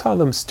 When I saw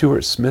them,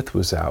 Stuart Smith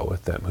was out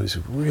with them, who's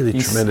a really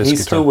tremendous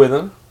He's guitar. still with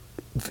them.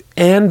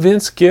 And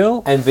Vince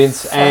Gill? And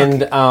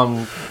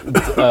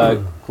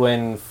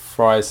Glenn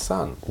Fry's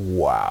son.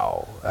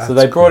 Wow. So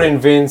they brought in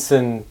Vince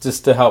and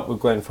just to help with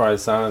Glenn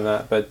Fry's son and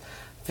that. But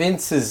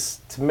Vince is,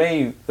 to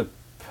me, the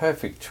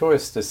perfect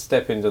choice to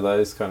step into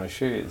those kind of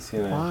shoes,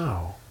 you know.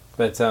 Wow.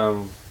 But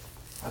I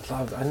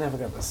never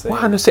got to see.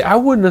 Wow, him. no, see, I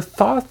wouldn't have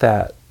thought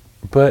that,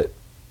 but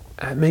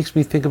it makes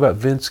me think about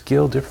Vince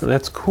Gill differently.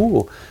 That's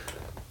cool.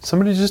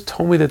 Somebody just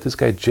told me that this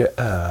guy,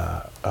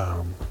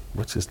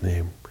 what's his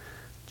name?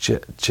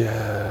 Shoot,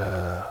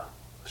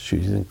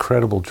 he's an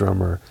incredible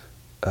drummer.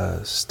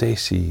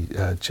 Stacy,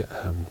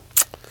 the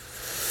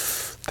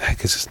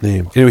heck is his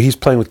name? Anyway, he's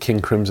playing with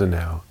King Crimson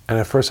now. And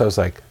at first I was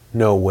like,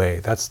 no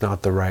way, that's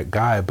not the right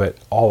guy. But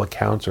all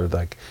accounts are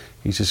like,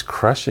 he's just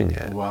crushing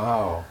it.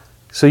 Wow.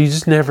 So you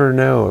just never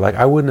know. Like,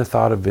 I wouldn't have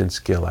thought of Vince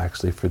Gill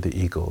actually for the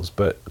Eagles,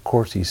 but of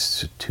course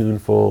he's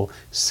tuneful,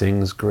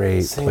 sings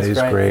great, plays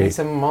great. He's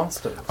a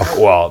monster.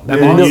 Well, I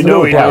And mean, you no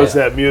know he doubt. knows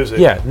that music.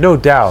 Yeah, no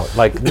doubt.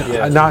 Like,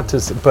 Yeah. not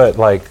to, but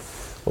like,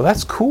 well,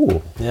 that's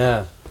cool.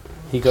 Yeah.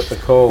 He got the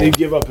call. He'd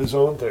give up his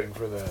own thing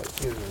for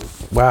that. You know.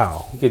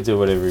 Wow. He could do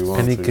whatever he wants.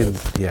 And he with could,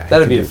 it. yeah. he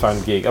That'd could be a do-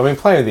 fun gig. I mean,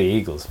 playing with the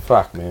Eagles.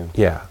 Fuck, man.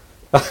 Yeah.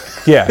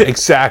 Yeah,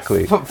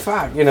 exactly.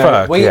 Fuck, you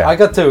know. Fuck, yeah. I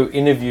got to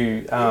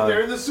interview.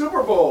 They're in the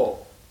Super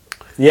Bowl.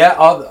 Yeah,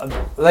 are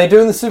they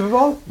doing the Super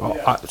Bowl?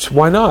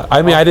 Why not?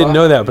 I mean, I didn't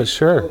know that, but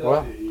sure.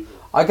 Well,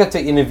 I got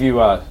to interview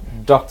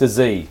Dr.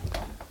 Z.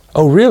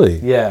 Oh, really?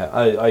 Yeah,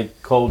 I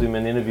called him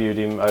and interviewed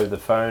him over the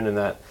phone and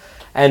that.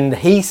 And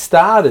he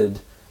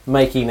started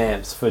making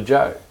amps for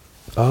Joe.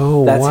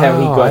 Oh, That's wow. how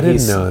he got I didn't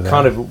his know that.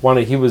 kind of one.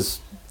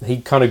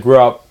 He kind of grew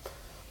up.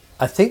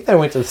 I think they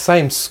went to the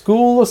same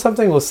school or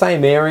something, or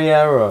same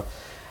area,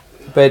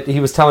 but he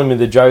was telling me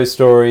the Joe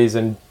stories,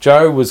 and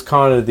Joe was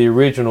kind of the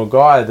original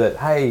guy that,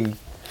 hey,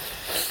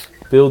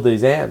 build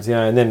these amps, you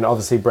know. And then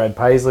obviously Brad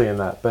Paisley and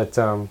that, but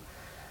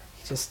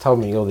he just told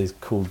me all these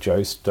cool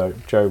Joe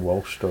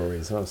Walsh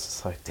stories, and I was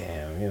just like,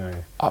 damn, you know.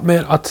 Oh,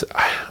 man,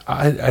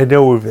 I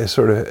know we've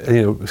sort of,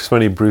 you know, it's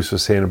funny Bruce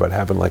was saying about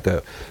having like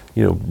a,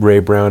 you know, Ray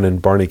Brown and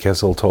Barney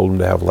Kessel told him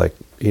to have like,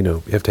 you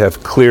know, you have to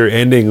have clear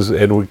endings,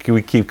 and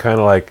we keep kind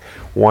of like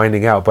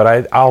winding out.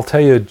 But I'll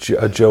tell you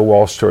a Joe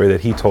Walsh story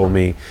that he told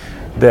me,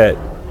 that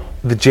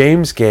the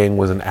James Gang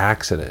was an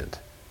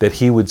accident, that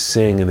he would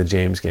sing in the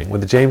James Gang.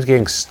 When the James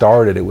Gang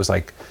started, it was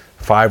like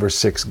 5 or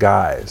 6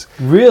 guys.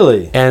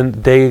 Really?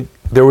 And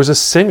there was a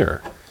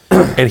singer,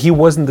 and he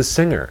wasn't the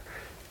singer.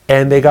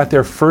 And they got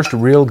their first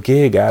real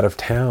gig out of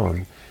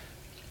town.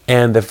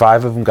 And the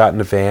 5 of them got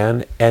in a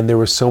van, and there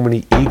were so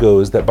many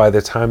egos that by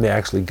the time they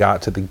actually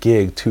got to the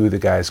gig, 2 of the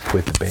guys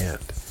quit the band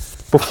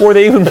before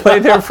they even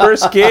played their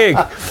first gig.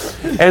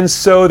 And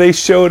so they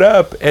showed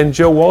up, and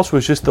Joe Walsh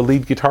was just the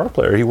lead guitar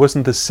player. He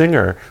wasn't the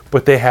singer,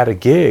 but they had a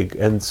gig.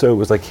 And so it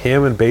was like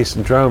him and bass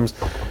and drums.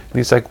 And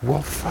he's like,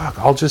 well, fuck,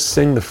 I'll just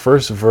sing the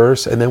first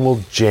verse, and then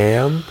we'll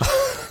jam.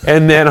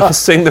 And then I'll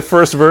sing the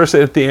first verse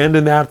at the end,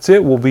 and that's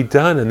it. We'll be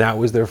done. And that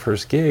was their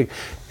first gig.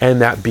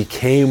 And that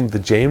became the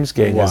James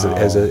Gang as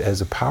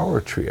a power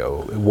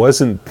trio. It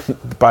wasn't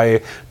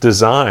by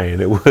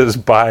design. It was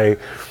by,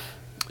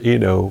 you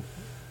know,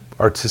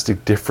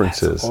 artistic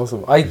differences. That's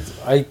awesome.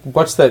 I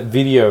watched that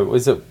video.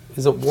 Is it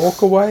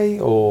Walk Away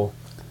or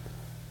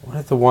what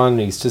is the one?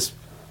 He's just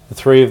the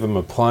 3 of them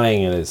are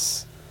playing, and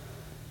it's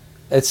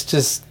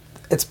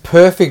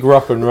perfect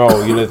rock and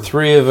roll. You know,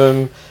 3 of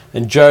them,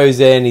 and Joe's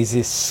there, and he's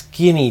this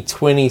skinny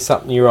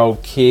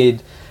 20-something-year-old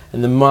kid,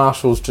 and the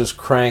Marshall's just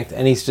cranked,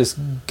 and he's just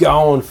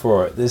going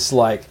for it. This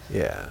like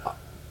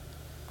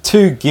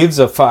 2 gives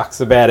a fucks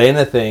about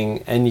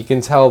anything, and you can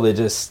tell they're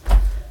just.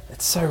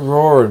 It's so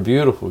raw and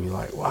beautiful. You're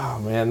like, wow,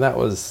 man,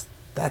 that's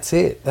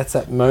it. That's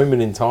that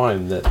moment in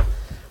time that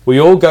we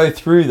all go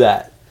through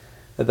that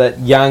at that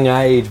young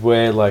age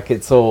where like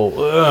it's all,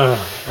 ugh,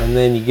 and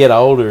then you get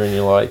older and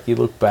you're like, you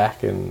look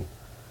back and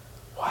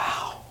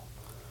wow,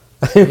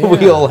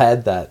 we all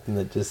had that, and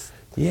it just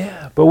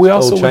but we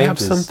all also have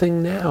changes.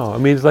 something now. I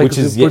mean, it's like Which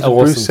is what awesome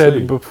Bruce said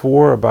too.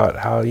 before about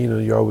how, you know,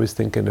 you're always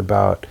thinking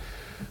about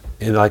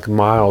in like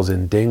Miles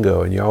and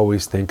Dingo, and you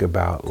always think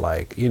about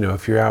like, you know,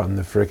 if you're out in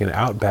the freaking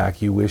outback,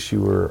 you wish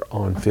you were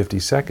on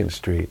 52nd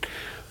Street,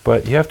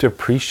 but you have to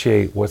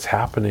appreciate what's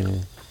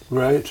happening,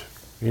 Right.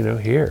 you know,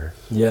 here.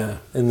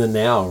 in the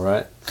now,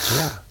 right?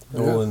 Yeah.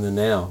 All in the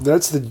now.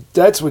 That's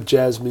what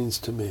jazz means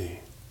to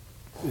me,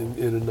 in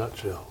a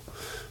nutshell.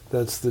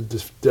 That's the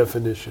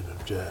definition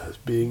of jazz: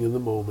 being in the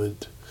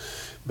moment,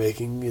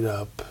 making it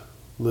up,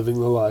 living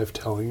the life,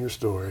 telling your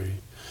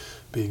story,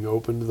 being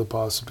open to the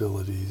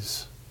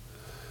possibilities,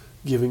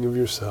 giving of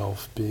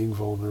yourself, being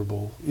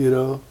vulnerable. You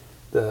know,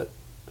 that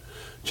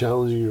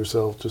challenging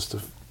yourself just to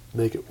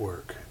make it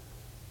work.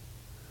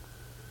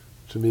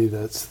 To me,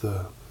 that's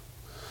the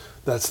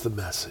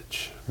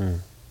message.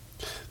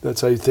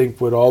 That's, I think,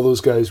 what all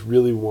those guys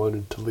really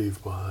wanted to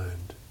leave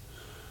behind.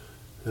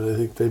 And I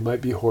think they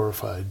might be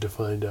horrified to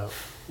find out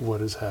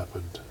what has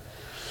happened.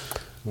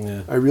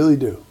 Yeah. I really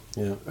do.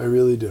 Yeah. I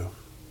really do.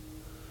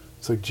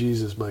 It's like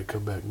Jesus might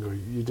come back and go,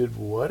 you did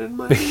what in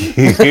my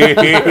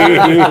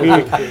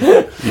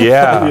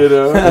Yeah. You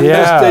know?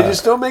 Yeah. They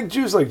just don't make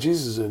Jews like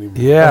Jesus anymore.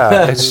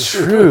 Yeah, it's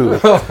true.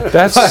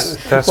 That's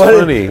What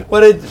funny.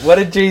 What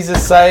did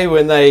Jesus say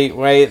when they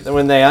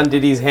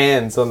undid his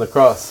hands on the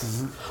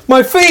cross?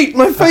 My feet.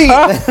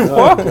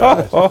 Oh,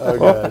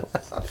 God.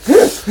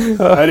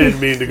 I didn't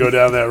mean to go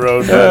down that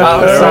road.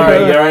 I'm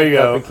sorry. There you The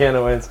go. can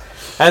of worms.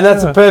 And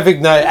that's a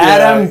perfect note.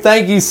 Adam,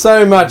 thank you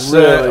so much,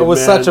 sir. Really, It was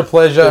man. such a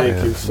pleasure.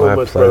 Thank you so My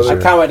much, pleasure. brother.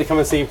 I can't wait to come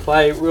and see you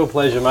play. Real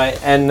pleasure, mate.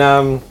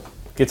 And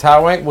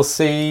Guitar Wank, we'll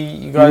see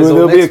you guys all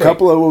There'll next be a week.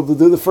 couple of. We'll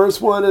do the first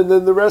one, and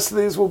then the rest of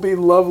these will be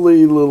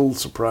lovely little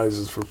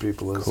surprises for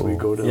people as we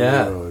go down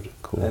Yeah. the road.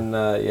 Cool. And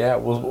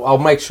I'll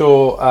make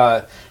sure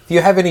if you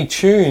have any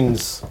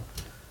tunes,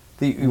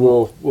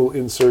 We'll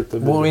insert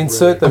them. we'll in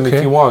insert them if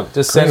Okay. you want.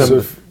 Just send So them.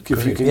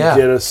 if you can Yeah.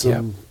 get us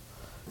some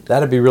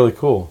That'd be really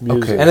cool.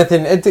 music. Okay.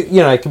 Anything,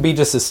 it can be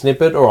just a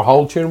snippet or a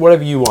whole tune,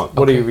 whatever you want,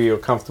 whatever you're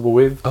comfortable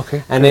with.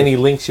 Okay. And any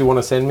links you want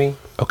to send me,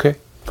 Okay.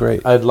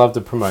 Great. I'd love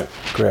to promote.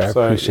 Great. I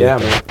So appreciate yeah,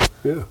 that.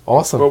 man, Yeah.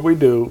 awesome. What we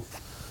do.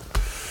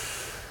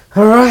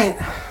 All right.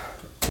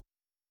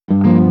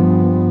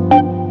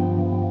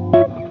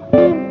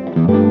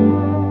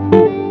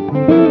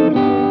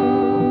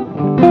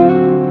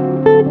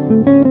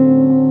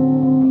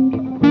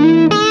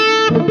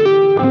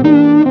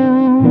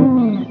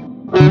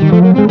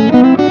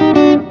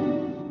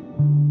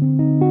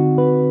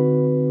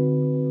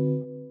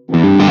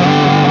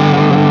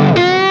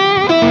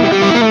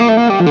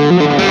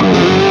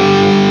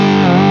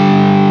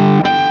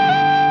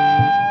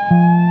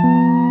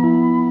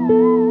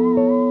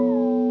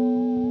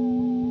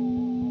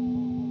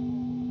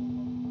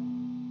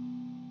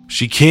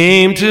 She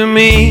came to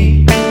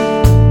me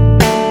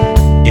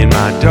in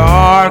my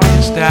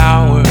darkest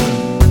hour.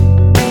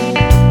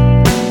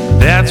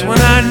 That's when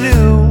I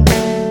knew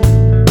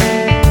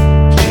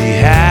she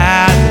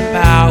had the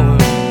power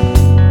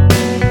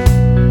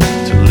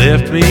to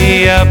lift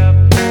me up,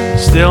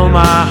 still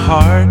my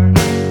heart.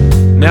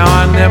 Now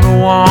I never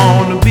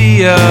want to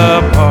be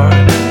apart.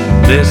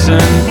 Listen,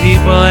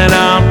 people, and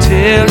I'll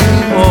tell you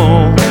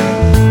more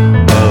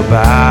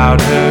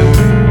about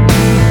her.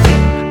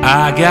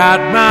 I got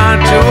my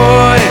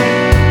joy,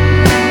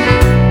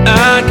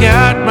 I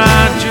got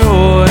my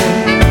joy.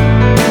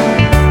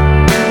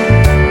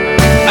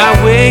 I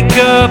wake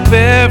up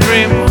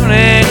every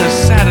morning a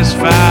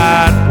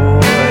satisfied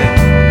boy.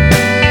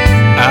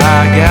 I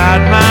got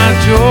my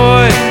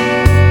joy,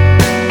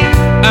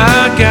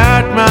 I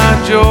got my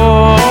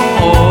joy.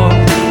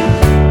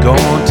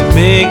 Going to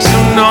make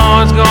some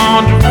noise,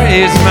 going to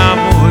raise my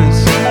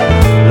voice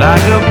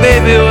like a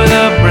baby with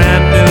a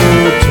brand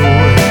new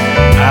toy.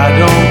 I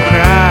don't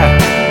cry,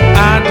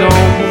 I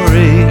don't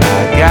worry, I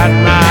got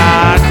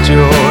my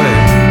joy.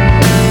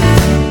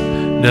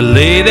 Now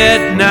late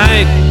at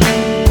night,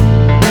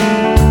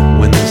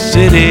 when the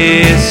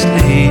city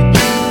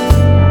sleeps,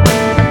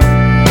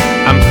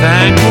 I'm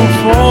thankful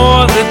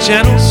for the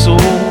gentle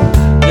soul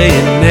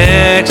laying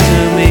next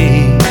to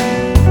me.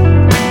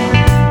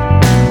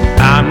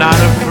 I'm not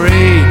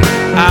afraid,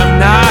 I'm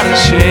not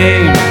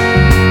ashamed,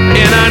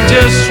 and I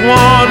just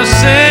want to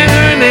sing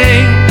her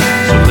name.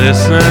 So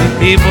listen,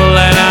 people,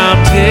 and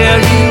I'll tell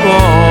you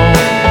all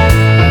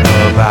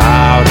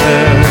about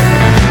her.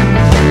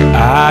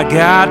 I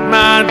got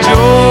my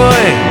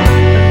joy,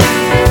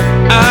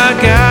 I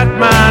got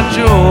my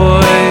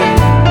joy.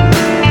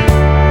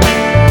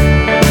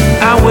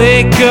 I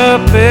wake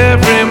up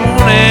every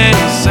morning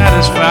a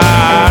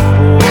satisfied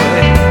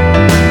boy.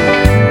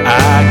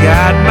 I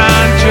got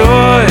my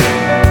joy,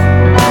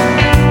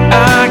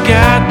 I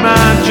got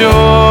my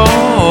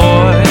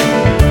joy.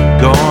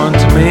 Going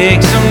to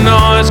make some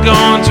noise,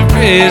 going to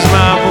raise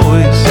my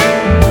voice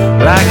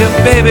like a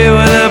baby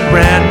with a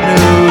brand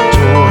new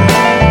toy.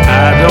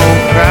 I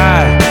don't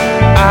cry,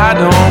 I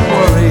don't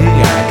worry,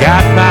 I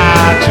got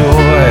my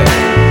joy.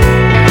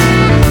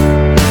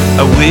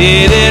 I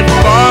waited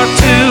far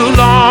too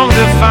long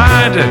to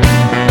find her,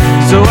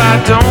 so I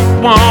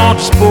don't want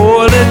to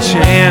spoil a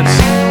chance.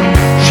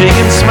 She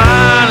can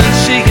smile and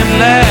she can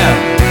laugh,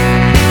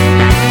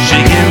 she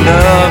can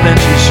love and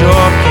she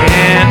sure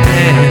can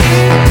dance.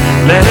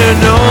 Let her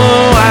know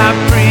I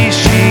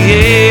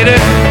appreciate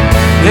her,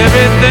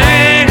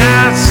 everything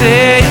I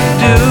say and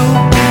do.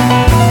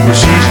 Well,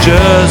 she's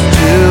just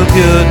too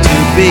good to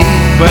be,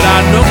 but I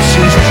know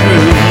she's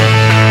true.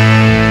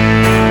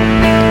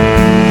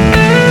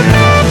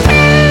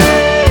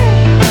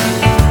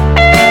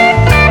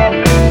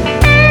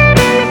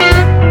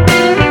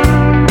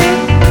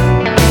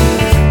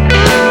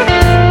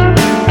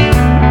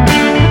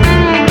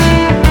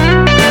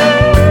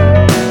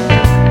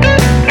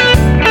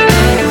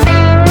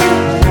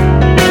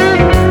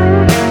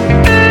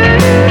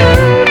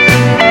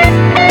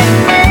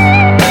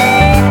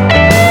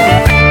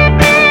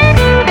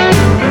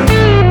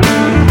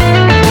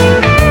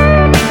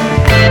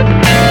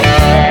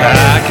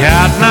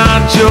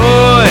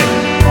 Joy,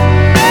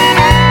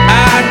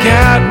 I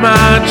got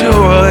my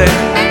joy.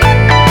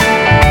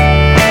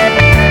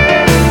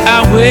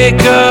 I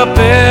wake up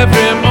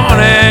every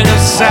morning a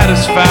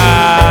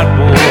satisfied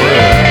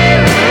boy.